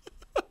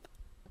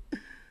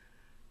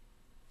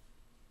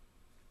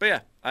 But yeah,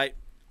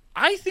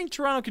 I think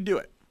Toronto could do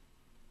it.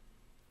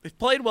 They've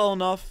played well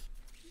enough,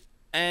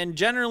 and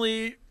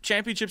generally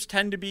championships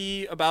tend to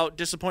be about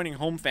disappointing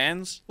home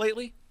fans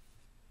lately.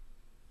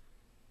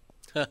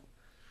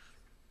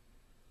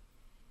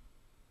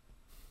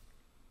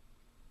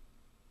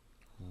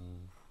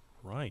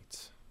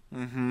 Right.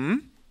 Mm-hmm.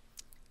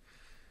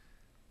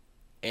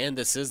 And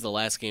this is the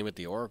last game at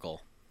the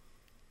Oracle.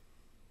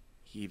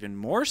 Even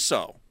more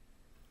so.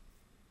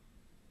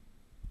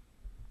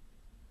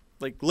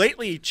 Like,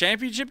 lately,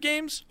 championship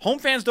games, home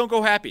fans don't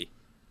go happy.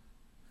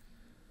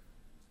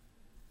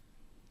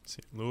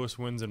 St. Louis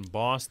wins in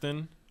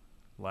Boston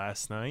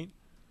last night,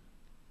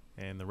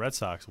 and the Red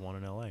Sox won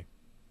in L.A.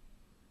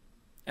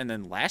 And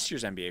then last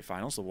year's NBA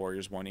Finals, the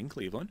Warriors won in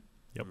Cleveland.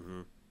 Yep.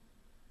 Mm-hmm.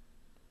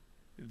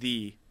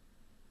 The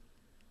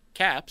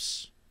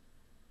Caps,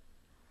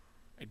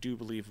 I do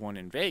believe, won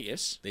in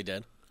Vegas. They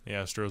did. The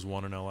Astros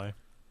won in L.A.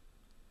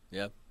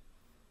 Yep.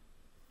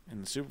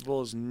 And the Super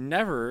Bowl is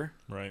never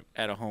Right.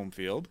 at a home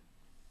field.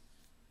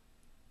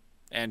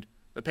 And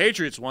the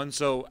Patriots won,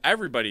 so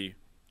everybody,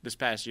 this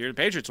past year, the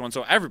Patriots won,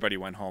 so everybody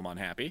went home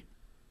unhappy.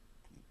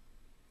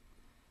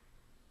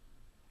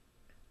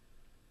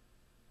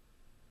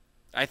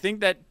 I think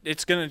that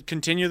it's going to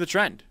continue the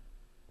trend.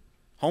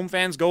 Home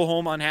fans go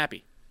home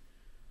unhappy.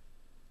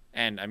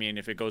 And, I mean,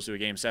 if it goes to a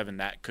Game 7,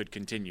 that could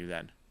continue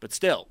then. But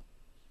still,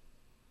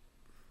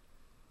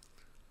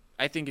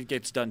 I think it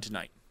gets done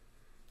tonight.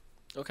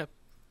 Okay.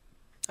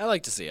 I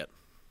like to see it.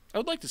 I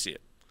would like to see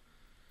it.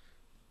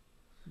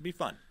 It'd be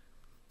fun.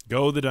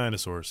 Go the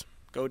Dinosaurs.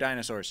 Go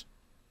Dinosaurs.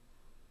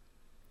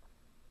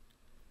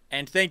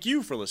 And thank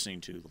you for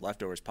listening to the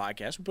Leftovers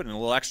podcast. We put in a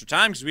little extra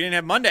time because we didn't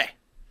have Monday.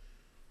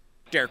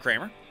 Derek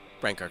Kramer.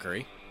 Frank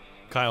Curry.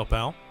 Kyle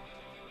Powell.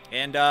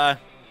 And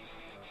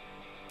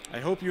I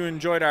hope you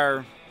enjoyed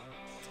our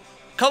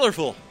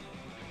colorful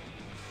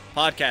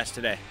podcast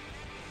today,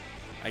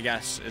 I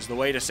guess, is the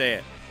way to say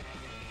it.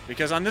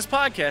 Because on this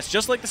podcast,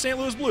 just like the St.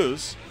 Louis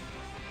Blues,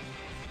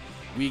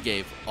 we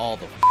gave all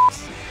the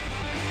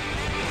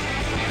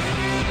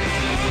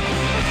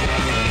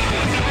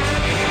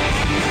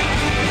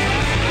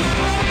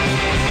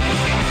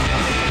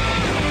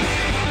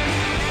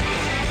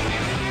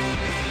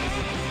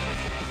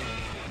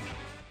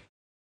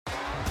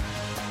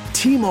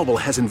T-Mobile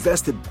has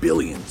invested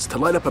billions to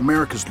light up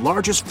America's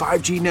largest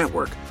 5G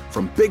network,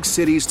 from big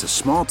cities to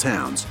small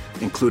towns,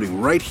 including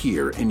right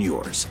here in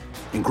yours.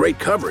 And great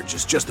coverage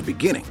is just the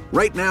beginning.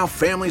 Right now,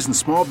 families and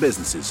small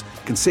businesses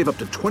can save up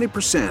to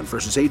 20%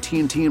 versus AT&T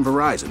and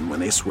Verizon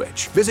when they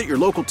switch. Visit your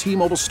local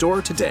T-Mobile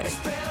store today.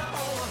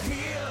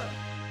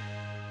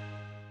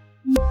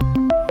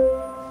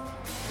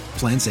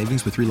 Plan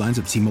savings with 3 lines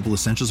of T-Mobile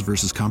Essentials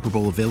versus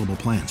comparable available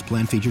plans.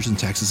 Plan features and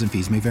taxes and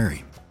fees may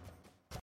vary.